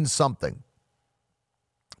 that it means something,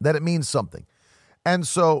 And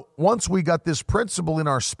so once we got this principle in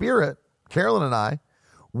our spirit, Carolyn and I,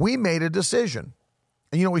 we made a decision.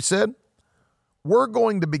 And you know what we said? We're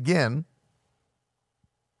going to begin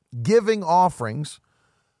giving offerings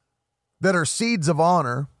that are seeds of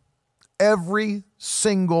honor every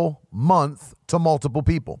single month to multiple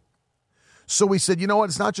people. So we said, you know what?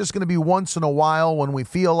 It's not just going to be once in a while when we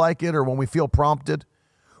feel like it or when we feel prompted.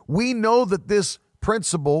 We know that this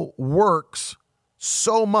principle works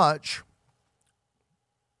so much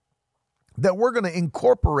that we're going to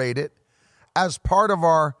incorporate it as part of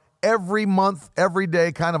our every month, every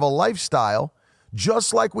day kind of a lifestyle,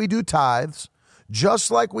 just like we do tithes,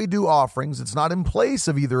 just like we do offerings. It's not in place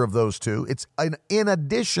of either of those two. It's in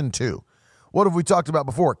addition to. What have we talked about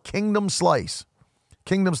before? Kingdom slice.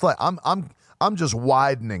 Kingdom slice. I'm just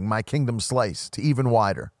widening my kingdom slice to even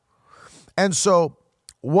wider. And so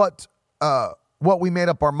what we made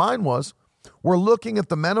up our mind was, we're looking at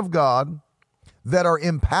the men of God that are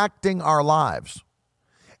impacting our lives.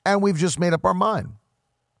 And we've just made up our mind.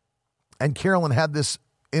 And Carolyn had this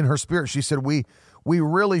in her spirit. She said, we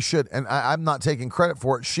really should, and I'm not taking credit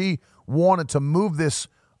for it. She wanted to move this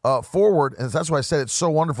forward. And that's why I said it's so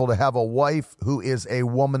wonderful to have a wife who is a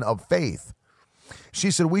woman of faith. She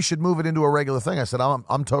said, we should move it into a regular thing. I said,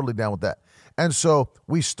 I'm totally down with that. And so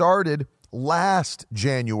we started last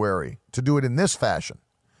January to do it in this fashion.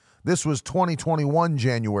 This was 2021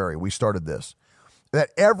 January. We started this.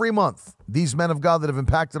 That every month, these men of God that have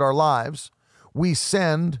impacted our lives, we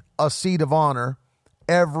send a seed of honor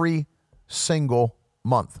every single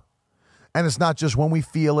month. And it's not just when we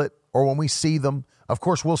feel it or when we see them. Of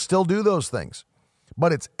course, we'll still do those things.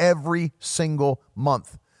 But it's every single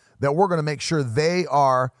month that we're going to make sure they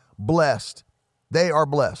are blessed. They are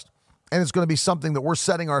blessed. And it's going to be something that we're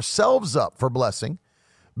setting ourselves up for blessing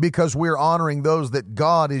because we're honoring those that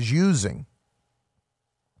God is using.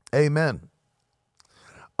 Amen.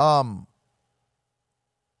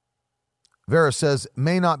 Vera says,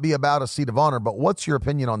 may not be about a seed of honor, but what's your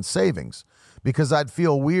opinion on savings? Because I'd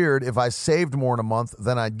feel weird if I saved more in a month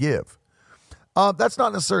than I'd give. That's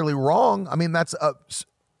not necessarily wrong. I mean,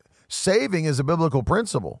 saving is a biblical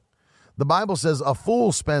principle. The Bible says a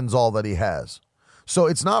fool spends all that he has. So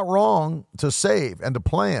it's not wrong to save and to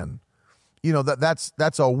plan. You know,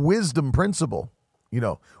 that's a wisdom principle. You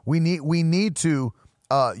know, we need to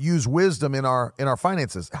use wisdom in our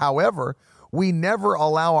finances. However, we never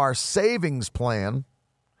allow our savings plan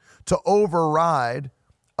to override,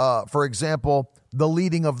 for example, the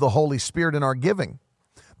leading of the Holy Spirit in our giving.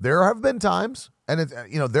 There have been times, and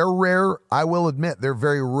they're rare. I will admit they're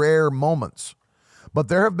very rare moments, but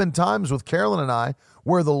there have been times with Carolyn and I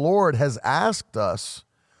where the Lord has asked us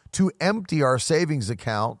to empty our savings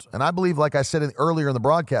account. And I believe, like I said earlier in the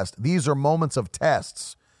broadcast, these are moments of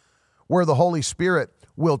tests where the Holy Spirit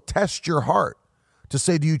will test your heart to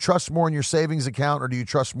say, do you trust more in your savings account or do you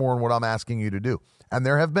trust more in what I'm asking you to do? And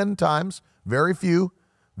there have been times, very few,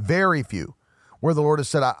 where the Lord has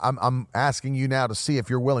said, I'm asking you now to see if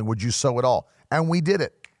you're willing. Would you sow it all? And we did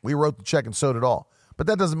it. We wrote the check and sowed it all. But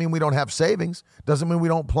that doesn't mean we don't have savings. Doesn't mean we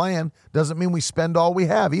don't plan. Doesn't mean we spend all we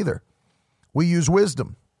have either. We use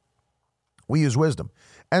wisdom.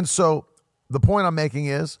 And so the point I'm making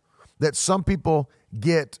is that some people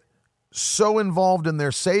get so involved in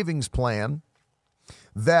their savings plan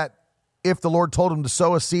that if the Lord told them to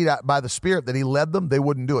sow a seed by the Spirit that he led them, they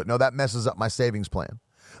wouldn't do it. No, that messes up my savings plan.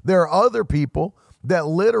 There are other people that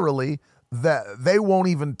literally that they won't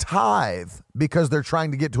even tithe because they're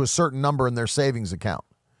trying to get to a certain number in their savings account.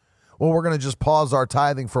 Well, we're going to just pause our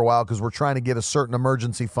tithing for a while because we're trying to get a certain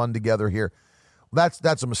emergency fund together here.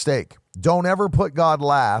 That's a mistake. Don't ever put God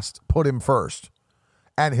last, put him first,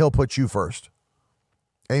 and he'll put you first.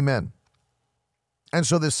 Amen. And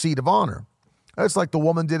so this seed of honor, it's like the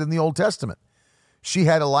woman did in the Old Testament. She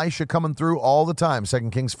had Elisha coming through all the time, 2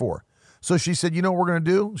 Kings 4. So she said, you know what we're going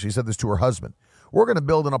to do? She said this to her husband. We're going to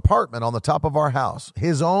build an apartment on the top of our house,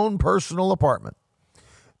 his own personal apartment.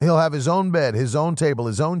 He'll have his own bed, his own table,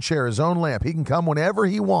 his own chair, his own lamp. He can come whenever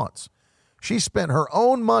he wants. She spent her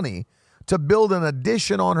own money to build an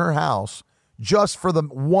addition on her house just for the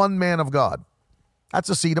one man of God. That's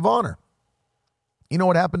a seed of honor. You know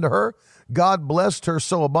what happened to her? God blessed her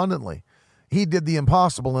so abundantly. He did the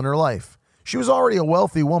impossible in her life. She was already a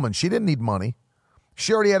wealthy woman. She didn't need money.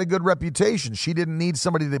 She already had a good reputation. She didn't need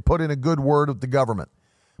somebody to put in a good word with the government.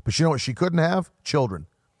 But you know what she couldn't have? Children.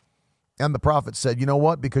 And the prophet said, you know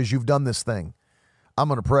what? Because you've done this thing, I'm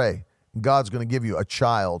going to pray. God's going to give you a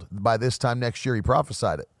child. By this time next year, he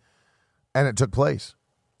prophesied it. And it took place.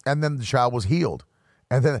 And then the child was healed.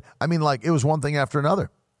 And then, it was one thing after another.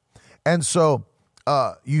 And so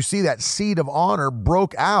you see that seed of honor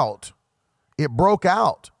broke out. It broke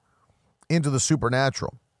out into the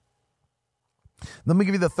supernatural. Let me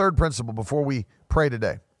give you the third principle before we pray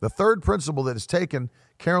today. The third principle that has taken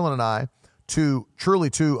Carolyn and I to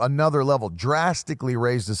another level, drastically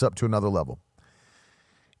raised us up to another level,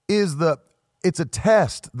 it's a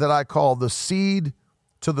test that I call the seed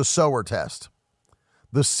to the sower test.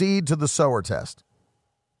 The seed to the sower test.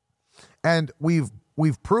 And we've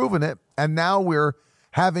proven it, and now we're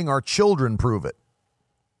having our children prove it.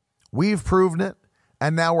 We've proven it,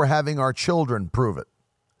 and now we're having our children prove it.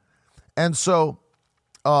 And so,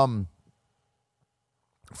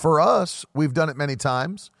 for us, we've done it many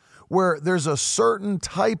times where there's a certain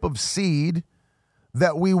type of seed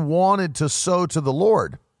that we wanted to sow to the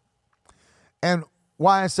Lord. And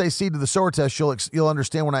why I say seed to the sower test, you'll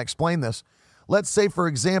understand when I explain this. Let's say, for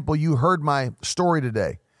example, you heard my story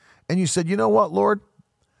today and you said, you know what, Lord,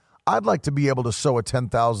 I'd like to be able to sow a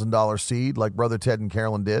 $10,000 seed like Brother Ted and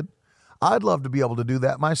Carolyn did. I'd love to be able to do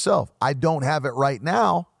that myself. I don't have it right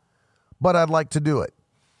now, but I'd like to do it.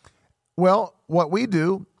 Well, what we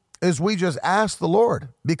do is we just ask the Lord,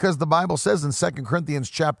 because the Bible says in 2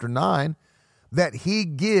 Corinthians chapter 9 that he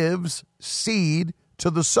gives seed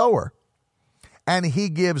to the sower and he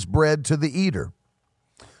gives bread to the eater.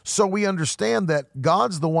 So we understand that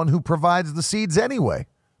God's the one who provides the seeds anyway.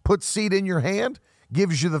 Puts seed in your hand,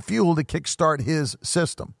 gives you the fuel to kickstart his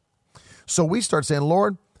system. So we start saying,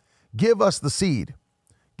 Lord, give us the seed.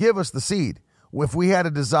 Give us the seed. If we had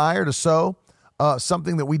a desire to sow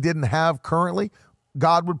something that we didn't have currently,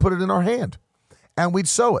 God would put it in our hand and we'd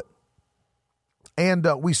sow it. And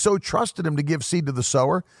we so trusted him to give seed to the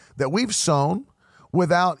sower that we've sown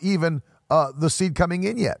without even the seed coming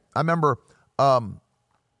in yet. I remember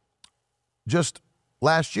just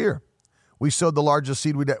last year, we sowed the largest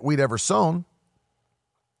seed we'd ever sown.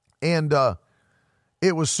 And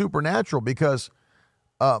it was supernatural because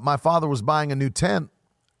my father was buying a new tent,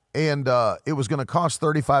 and it was going to cost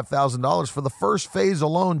 $35,000 for the first phase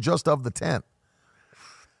alone just of the tent.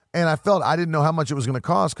 And I didn't know how much it was going to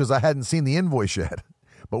cost because I hadn't seen the invoice yet.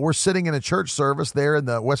 But we're sitting in a church service there in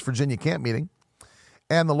the West Virginia camp meeting,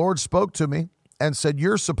 and the Lord spoke to me and said,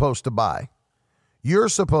 you're supposed to buy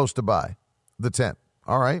the tent.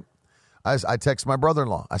 All right. I text my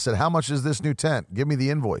brother-in-law. I said, how much is this new tent? Give me the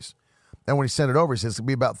invoice. And when he sent it over, he says, it'll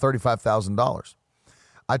be about $35,000.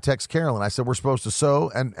 I text Carolyn. I said, we're supposed to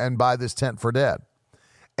sow and buy this tent for Dad.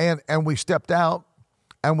 And we stepped out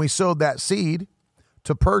and we sowed that seed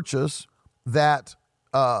to purchase that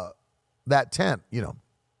tent, you know.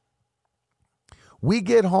 We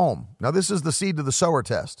get home. Now, this is the seed to the sower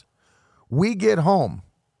test. We get home.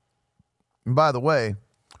 And by the way,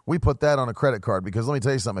 we put that on a credit card because let me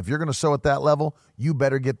tell you something. If you're going to sow at that level, you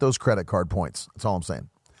better get those credit card points. That's all I'm saying.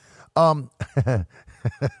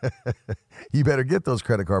 You better get those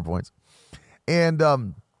credit card points.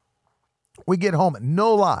 And we get home.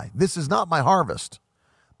 No lie. This is not my harvest.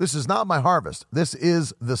 This is not my harvest. This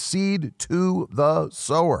is the seed to the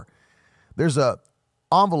sower. There's a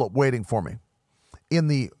envelope waiting for me in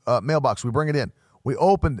the mailbox. We bring it in. We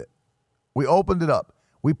opened it. We opened it up.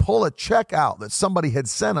 We pull a check out that somebody had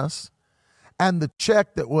sent us, and the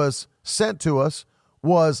check that was sent to us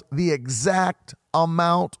was the exact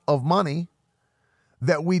amount of money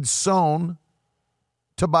that we'd sown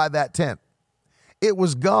to buy that tent. It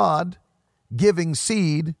was God giving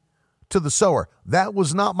seed to the sower. That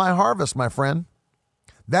was not my harvest, my friend.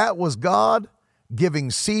 That was God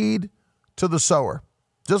giving seed to the sower,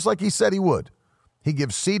 just like he said he would. He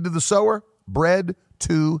gives seed to the sower, bread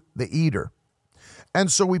to the eater. And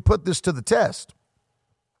so we put this to the test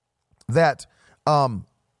that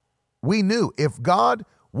we knew if God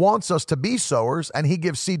wants us to be sowers and he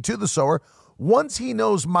gives seed to the sower, once he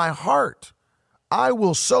knows my heart, I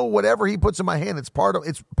will sow whatever he puts in my hand. It's part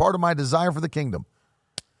of my desire for the kingdom.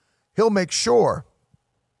 He'll make sure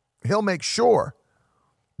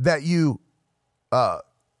that you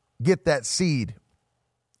get that seed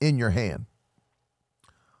in your hand.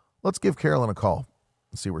 Let's give Carolyn a call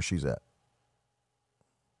and see where she's at.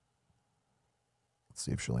 Let's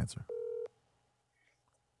see if she'll answer.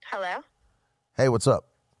 Hello? Hey, what's up?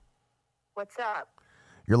 What's up?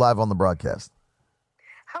 You're live on the broadcast.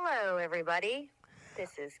 Hello, everybody.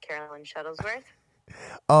 This is Carolyn Shuttlesworth.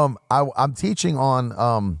 I'm teaching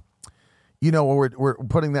on, we're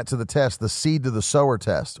putting that to the test, the seed to the sower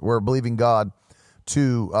test. We're believing God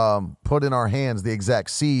to put in our hands the exact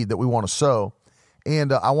seed that we want to sow.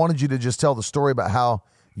 And I wanted you to just tell the story about how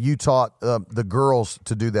you taught the girls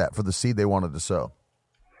to do that for the seed they wanted to sow.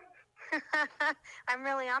 I'm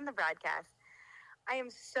really on the broadcast. I am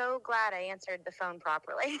so glad I answered the phone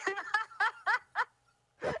properly.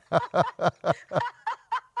 I thought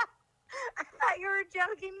you were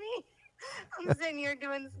joking me. I'm sitting here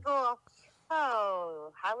doing school.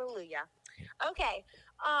 Oh, hallelujah. Okay.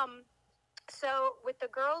 So with the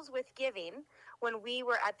Girls with Giving, when we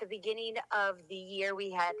were at the beginning of the year,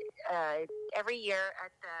 we had every year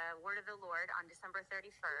at the Word of the Lord on December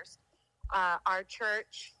 31st, our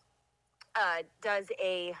church does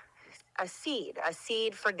a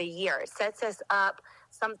seed for the year. It sets us up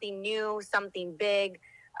something new, something big.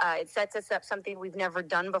 It sets us up something we've never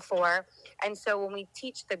done before. And so when we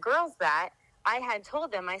teach the girls that, I had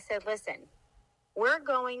told them, I said, listen, we're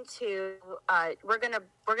going to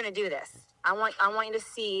do this. I want you to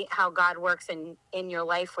see how God works in your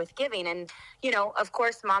life with giving. And, of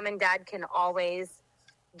course, mom and dad can always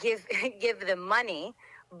give them money,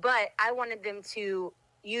 but I wanted them to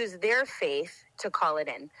use their faith to call it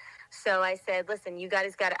in. So I said, listen, you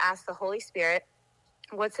guys got to ask the Holy Spirit,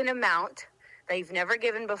 what's an amount that you've never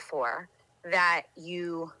given before that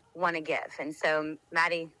you want to give? And so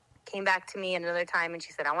Maddie came back to me another time and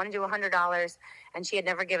she said, I want to do $100. And she had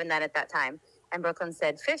never given that at that time. And Brooklyn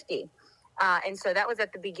said 50. And so that was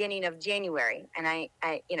at the beginning of January. And I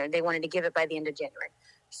they wanted to give it by the end of January.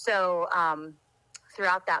 So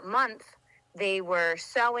throughout that month, they were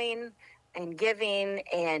sowing and giving,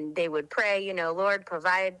 and they would pray, Lord,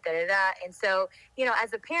 provide, da-da-da. And so,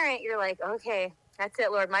 as a parent, you're like, okay, that's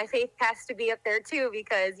it, Lord. My faith has to be up there too,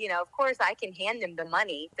 because, of course I can hand them the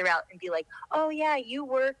money throughout and be like, oh yeah, you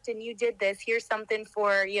worked and you did this. Here's something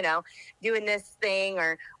for, doing this thing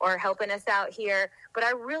or helping us out here. But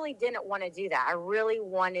I really didn't want to do that. I really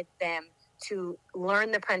wanted them to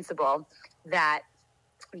learn the principle that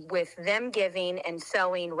with them giving and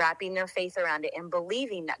sowing, wrapping their faith around it and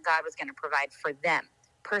believing that God was going to provide for them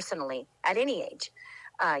personally at any age.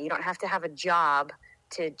 You don't have to have a job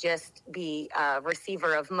to just be a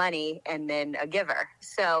receiver of money and then a giver.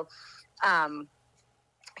 So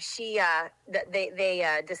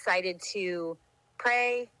they decided to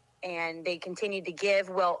pray and they continued to give.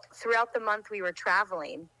 Well, throughout the month we were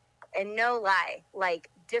traveling, and no lie, like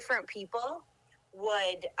different people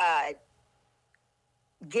would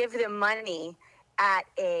give them money at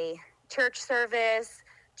a church service.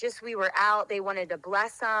 Just we were out, they wanted to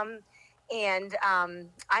bless them. And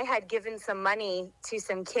I had given some money to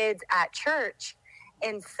some kids at church,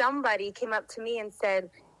 and somebody came up to me and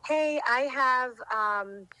said, hey, I have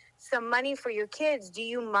some money for your kids. Do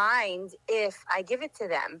you mind if I give it to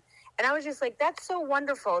them? And I was just like, that's so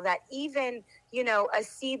wonderful that even, a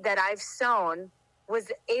seed that I've sown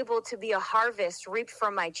was able to be a harvest reaped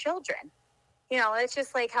from my children. It's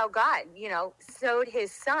just like how God, sowed his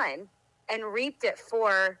son and reaped it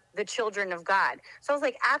for the children of God. So I was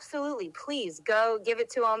like, absolutely, please go give it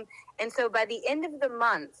to them. And so by the end of the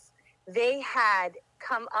month, they had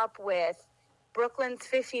come up with Brooklyn's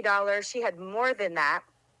 $50. She had more than that.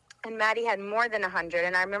 And Maddie had more than 100.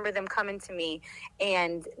 And I remember them coming to me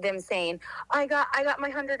and them saying, I got my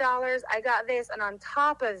 $100. I got this. And on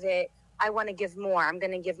top of it, I want to give more. I'm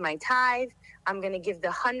going to give my tithe. I'm going to give the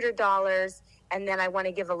 $100. And then I want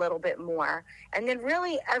to give a little bit more. And then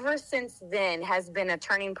really ever since then has been a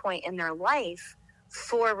turning point in their life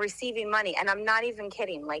for receiving money. And I'm not even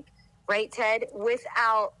kidding. Like, right, Ted?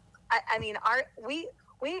 Without, we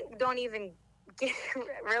don't even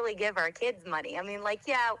really give our kids money. I mean, like,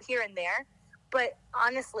 yeah, here and there. But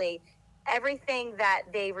honestly, everything that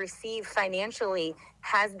they receive financially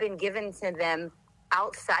has been given to them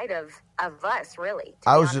outside of us, really.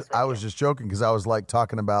 I was just joking because I was like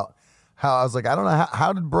talking about how I was like, I don't know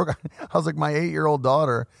how did Brooke, I was like, my 8-year-old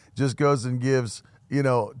daughter just goes and gives,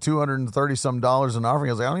 $230 some in offering.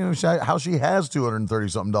 I was like, I don't even know how she has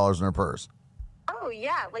 $230 something in her purse. Oh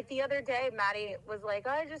yeah. Like the other day, Maddie was like,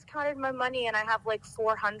 I just counted my money and I have like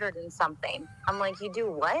 400 and something. I'm like, you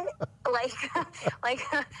do what? like,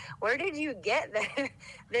 where did you get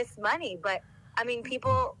this money? But I mean,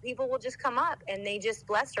 people will just come up and they just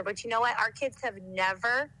bless her. But you know what? Our kids have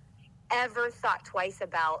never, ever thought twice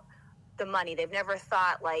about the money. They've never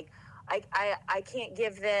thought like, I can't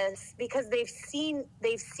give this, because they've seen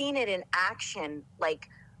it in action, like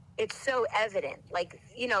it's so evident. Like,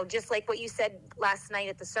 you know, just like what you said last night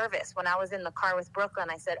at the service when I was in the car with Brooklyn,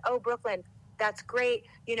 I said, oh, Brooklyn, that's great.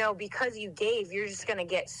 You know, because you gave, you're just going to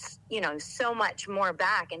get, you know, so much more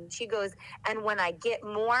back. And she goes, and when I get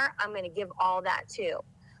more, I'm going to give all that too.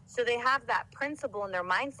 So they have that principle in their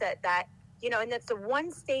mindset that, you know, and that's the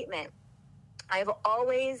one statement I've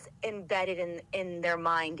always embedded in their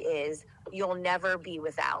mind is, you'll never be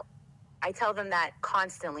without. I tell them that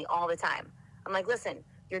constantly, all the time. I'm like, listen,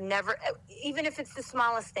 you're never, even if it's the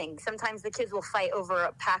smallest thing, sometimes the kids will fight over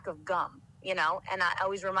a pack of gum, you know, and I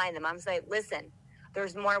always remind them, I'm like, listen,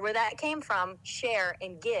 there's more where that came from, share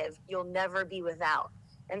and give, you'll never be without.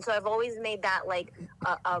 And so I've always made that like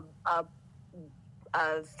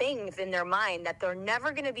a thing in their mind that they're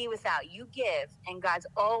never going to be without. You give and God's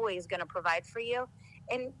always going to provide for you.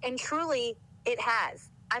 And truly it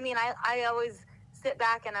has. I mean, I always sit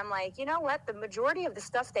back and I'm like, you know what? The majority of the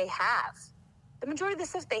stuff they have,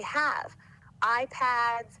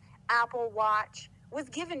 iPads, Apple Watch, was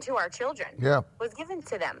given to our children. Yeah. Was given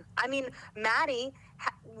to them. I mean, Maddie,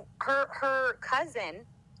 her cousin,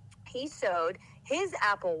 he sewed his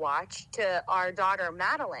Apple Watch to our daughter,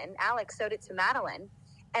 Madeline. Alex sewed it to Madeline.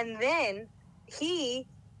 And then he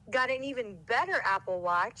got an even better Apple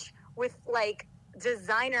Watch with like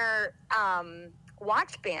designer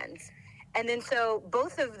watch bands. And then so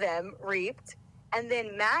both of them reaped. And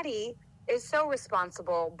then Maddie is so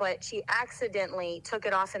responsible, but she accidentally took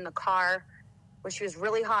it off in the car when she was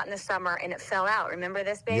really hot in the summer and it fell out. Remember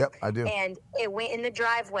this, babe? Yep, I do. And it went in the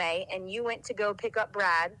driveway and you went to go pick up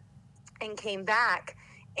Brad and came back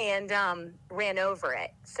and ran over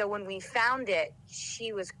it. So when we found it,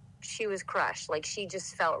 she was crushed. Like, she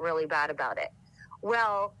just felt really bad about it.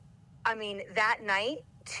 Well, I mean, that night,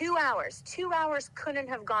 2 hours couldn't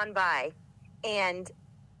have gone by. And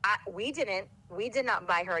we did not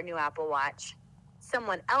buy her a new Apple Watch.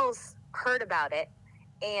 Someone else heard about it.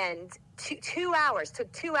 And took 2 hours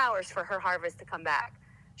for her harvest to come back.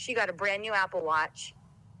 She got a brand new Apple Watch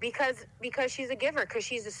because she's a giver, because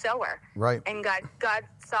she's a sower. Right. And God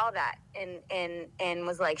saw that and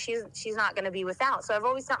was like, she's not going to be without. So I've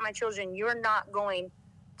always taught my children, you're not going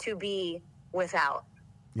to be without.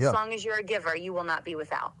 Yeah. As long as you're a giver, you will not be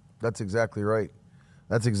without. That's exactly right.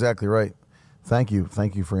 Thank you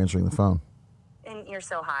for answering the phone. And you're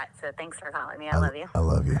so hot, so thanks for calling me. I love you. I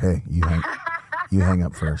love you. Hey, you hang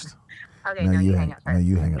up first. Okay, no, you hang up first. No,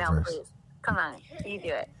 you hang up first. Please. Come on, you do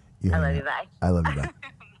it. I love you, bye. I love you, bye.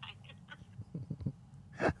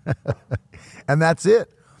 And that's it.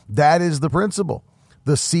 That is the principle.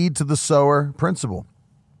 The seed to the sower principle.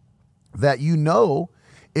 That you know,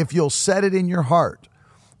 if you'll set it in your heart,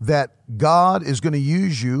 that God is going to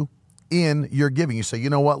use you in your giving. You say, you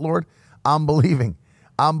know what, Lord? I'm believing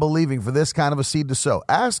for this kind of a seed to sow.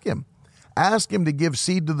 Ask him to give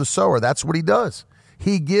seed to the sower. That's what he does.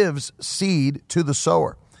 He gives seed to the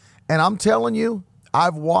sower. And I'm telling you,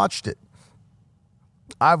 I've watched it.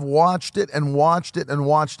 I've watched it and watched it and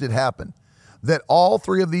watched it happen. That all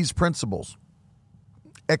three of these principles,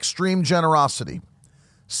 extreme generosity,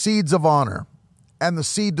 seeds of honor, and the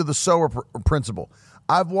seed to the sower principle,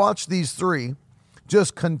 I've watched these three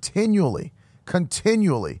just continually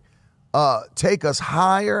take us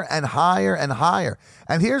higher and higher and higher.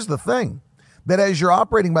 And here's the thing, that as you're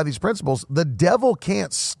operating by these principles, the devil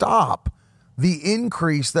can't stop the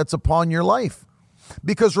increase that's upon your life.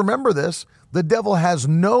 Because remember this, the devil has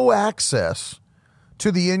no access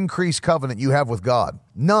to the increased covenant you have with God.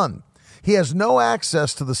 None. He has no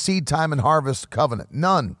access to the seed time and harvest covenant.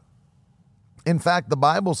 None. In fact, the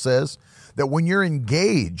Bible says that when you're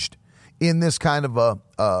engaged in this kind of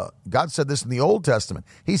God said this in the Old Testament.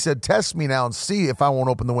 He said, test me now and see if I won't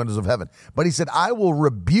open the windows of heaven. But he said, I will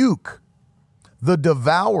rebuke the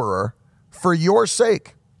devourer for your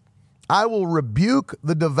sake. I will rebuke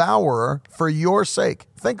the devourer for your sake.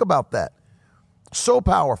 Think about that. So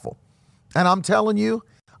powerful. And I'm telling you,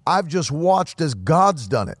 I've just watched as God's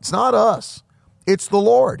done it. It's not us. It's the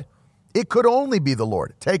Lord. It could only be the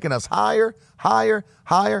Lord taking us higher, higher,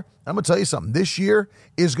 higher. I'm going to tell you something. This year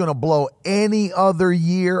is going to blow any other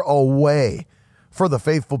year away for the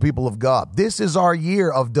faithful people of God. This is our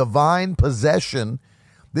year of divine possession.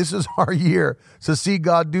 This is our year to see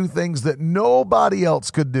God do things that nobody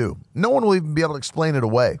else could do. No one will even be able to explain it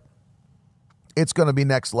away. It's going to be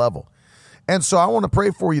next level. And so I want to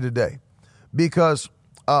pray for you today because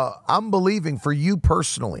I'm believing for you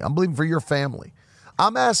personally. I'm believing for your family.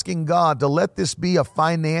 I'm asking God to let this be a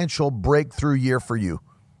financial breakthrough year for you.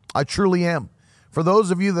 I truly am. For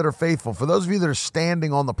those of you that are faithful, for those of you that are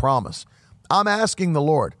standing on the promise, I'm asking the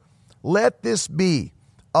Lord, let this be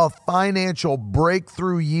a financial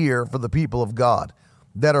breakthrough year for the people of God.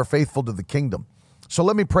 that are faithful to the kingdom. So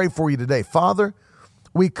let me pray for you today. Father,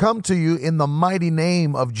 we come to you in the mighty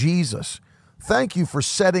name of Jesus. Thank you for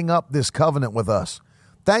setting up this covenant with us.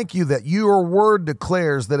 Thank you that your word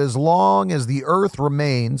declares that as long as the earth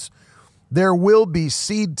remains, there will be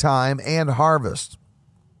seed time and harvest.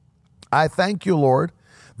 I thank you, Lord,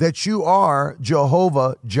 that you are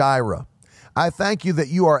Jehovah Jireh. I thank you that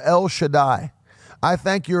you are El Shaddai. I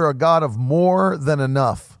thank you're a God of more than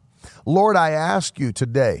enough. Lord, I ask you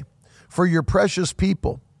today for your precious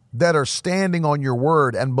people that are standing on your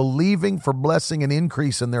word and believing for blessing and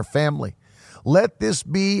increase in their family. Let this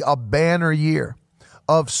be a banner year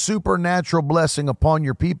of supernatural blessing upon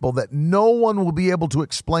your people that no one will be able to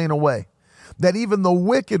explain away, that even the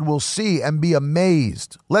wicked will see and be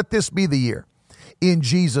amazed. Let this be the year. In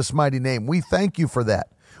Jesus' mighty name, we thank you for that.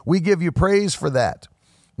 We give you praise for that.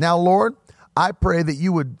 Now, Lord, I pray that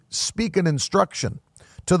you would speak an instruction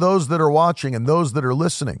to those that are watching and those that are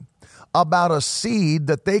listening about a seed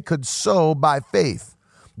that they could sow by faith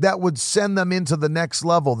that would send them into the next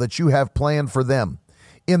level that you have planned for them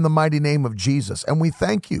in the mighty name of Jesus. And we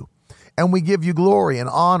thank you and we give you glory and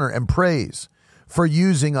honor and praise for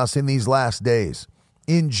using us in these last days.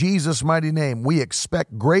 In Jesus' mighty name, we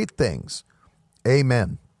expect great things.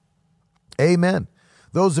 Amen. Amen.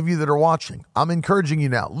 Those of you that are watching, I'm encouraging you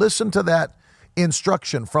now, listen to that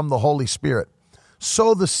instruction from the Holy Spirit.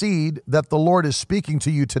 Sow the seed that the Lord is speaking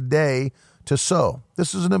to you today to sow.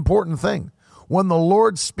 This is an important thing. When the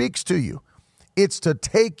Lord speaks to you, it's to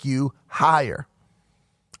take you higher.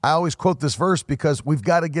 I always quote this verse because we've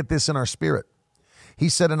got to get this in our spirit. He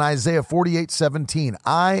said in Isaiah 48:17,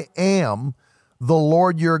 I am the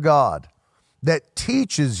Lord your God that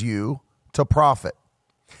teaches you to profit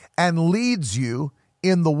and leads you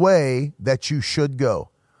in the way that you should go.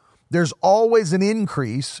 There's always an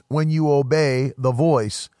increase when you obey the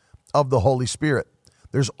voice of the Holy Spirit.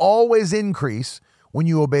 There's always increase when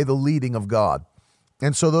you obey the leading of God.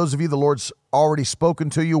 And so those of you, the Lord's already spoken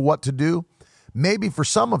to you what to do. Maybe for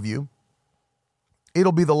some of you,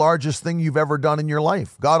 it'll be the largest thing you've ever done in your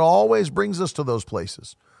life. God always brings us to those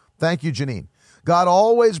places. Thank you, Janine. God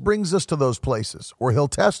always brings us to those places where he'll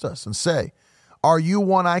test us and say, are you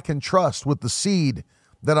one I can trust with the seed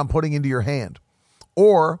that I'm putting into your hand?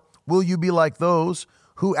 Or will you be like those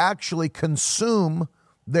who actually consume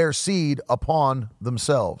their seed upon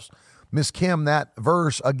themselves? Miss Kim, that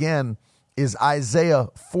verse again is Isaiah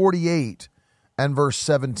 48 and verse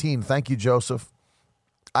 17. Thank you, Joseph.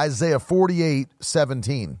 Isaiah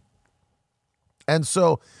 48:17. And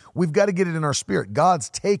so we've got to get it in our spirit. God's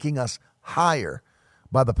taking us higher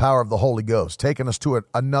by the power of the Holy Ghost, taking us to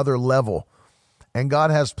another level. And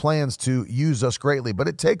God has plans to use us greatly, but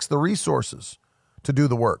it takes the resources to do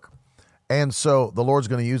the work. And so the Lord's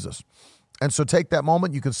going to use us. And so take that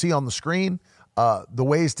moment. You can see on the screen the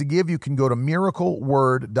ways to give. You can go to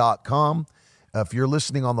miracleword.com. If you're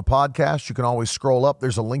listening on the podcast, you can always scroll up.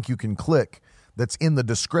 There's a link you can click that's in the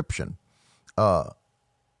description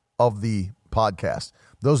of the podcast.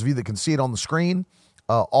 Those of you that can see it on the screen,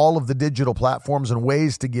 all of the digital platforms and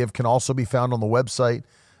ways to give can also be found on the website.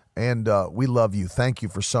 And we love you. Thank you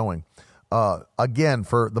for sowing. Again,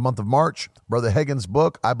 for the month of March, Brother Hagin's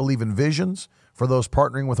book, I Believe in Visions, for those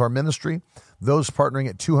partnering with our ministry. Those partnering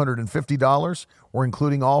at $250, we're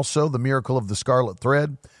including also the Miracle of the Scarlet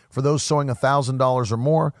Thread. For those sowing $1,000 or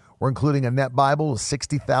more, we're including a net Bible with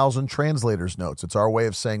 60,000 translators' notes. It's our way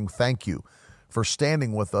of saying thank you for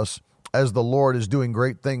standing with us as the Lord is doing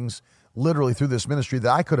great things literally through this ministry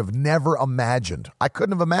that I could have never imagined. I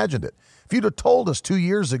couldn't have imagined it. If you'd have told us 2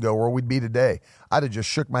 years ago where we'd be today, I'd have just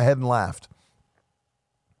shook my head and laughed.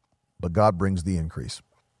 But God brings the increase.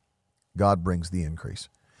 God brings the increase.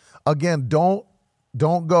 Again, don't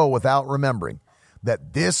go without remembering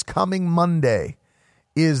that this coming Monday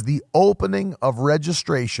is the opening of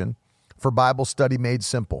registration for Bible Study Made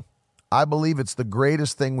Simple. I believe it's the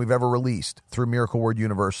greatest thing we've ever released through Miracle Word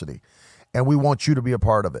University, and we want you to be a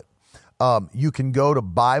part of it. You can go to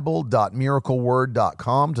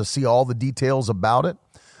bible.miracleword.com to see all the details about it.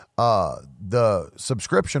 The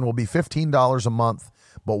subscription will be $15 a month,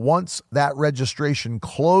 but once that registration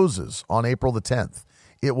closes on April the 10th,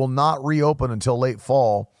 it will not reopen until late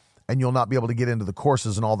fall, and you'll not be able to get into the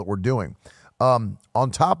courses and all that we're doing. On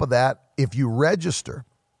top of that, if you register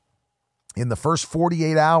in the first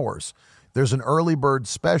 48 hours, there's an early bird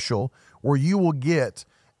special where you will get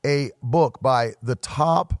a book by the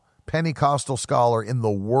top Pentecostal scholar in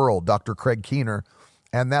the world, Dr. Craig Keener,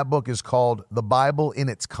 and that book is called The Bible in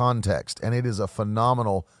Its Context, and it is a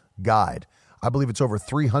phenomenal guide. I believe it's over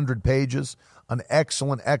 300 pages, an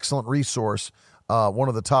excellent, excellent resource one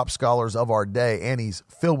of the top scholars of our day, and he's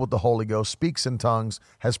filled with the Holy Ghost, speaks in tongues,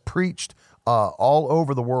 has preached all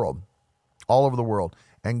over the world,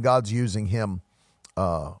 and God's using him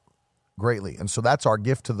greatly. And so that's our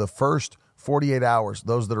gift to the first 48 hours,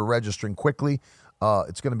 those that are registering quickly.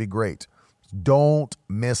 It's going to be great. Don't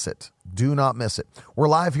miss it. Do not miss it. We're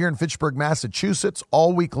live here in Fitchburg, Massachusetts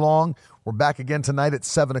all week long. We're back again tonight at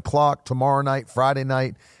 7 o'clock, tomorrow night, Friday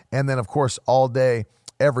night, and then, of course, all day,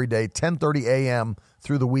 every day, 10:30 a.m.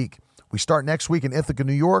 through the week. We start next week in Ithaca,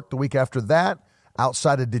 New York. The week after that,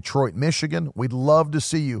 outside of Detroit, Michigan. We'd love to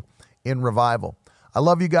see you in Revival. I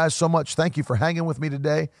love you guys so much. Thank you for hanging with me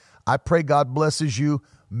today. I pray God blesses you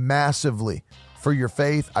massively for your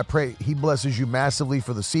faith. I pray he blesses you massively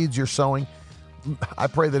for the seeds you're sowing. I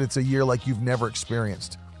pray that it's a year like you've never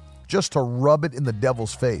experienced. Just to rub it in the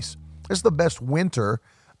devil's face. It's the best winter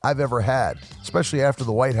I've ever had, especially after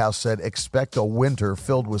the White House said, expect a winter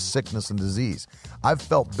filled with sickness and disease. I've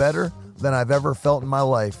felt better than I've ever felt in my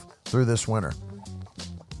life through this winter.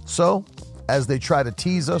 So, as they try to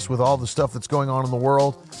tease us with all the stuff that's going on in the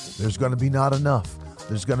world, there's going to be not enough.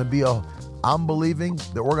 There's going to be I'm believing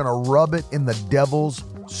that we're going to rub it in the devil's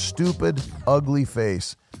stupid, ugly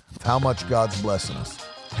face of how much God's blessing us.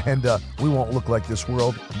 And we won't look like this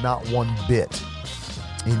world, not one bit.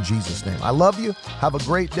 In Jesus' name. I love you. Have a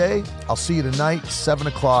great day. I'll see you tonight, 7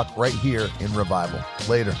 o'clock, right here in Revival.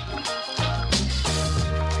 Later.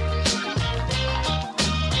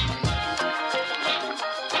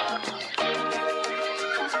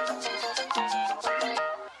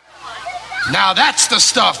 Now that's the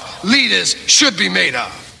stuff leaders should be made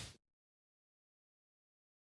of.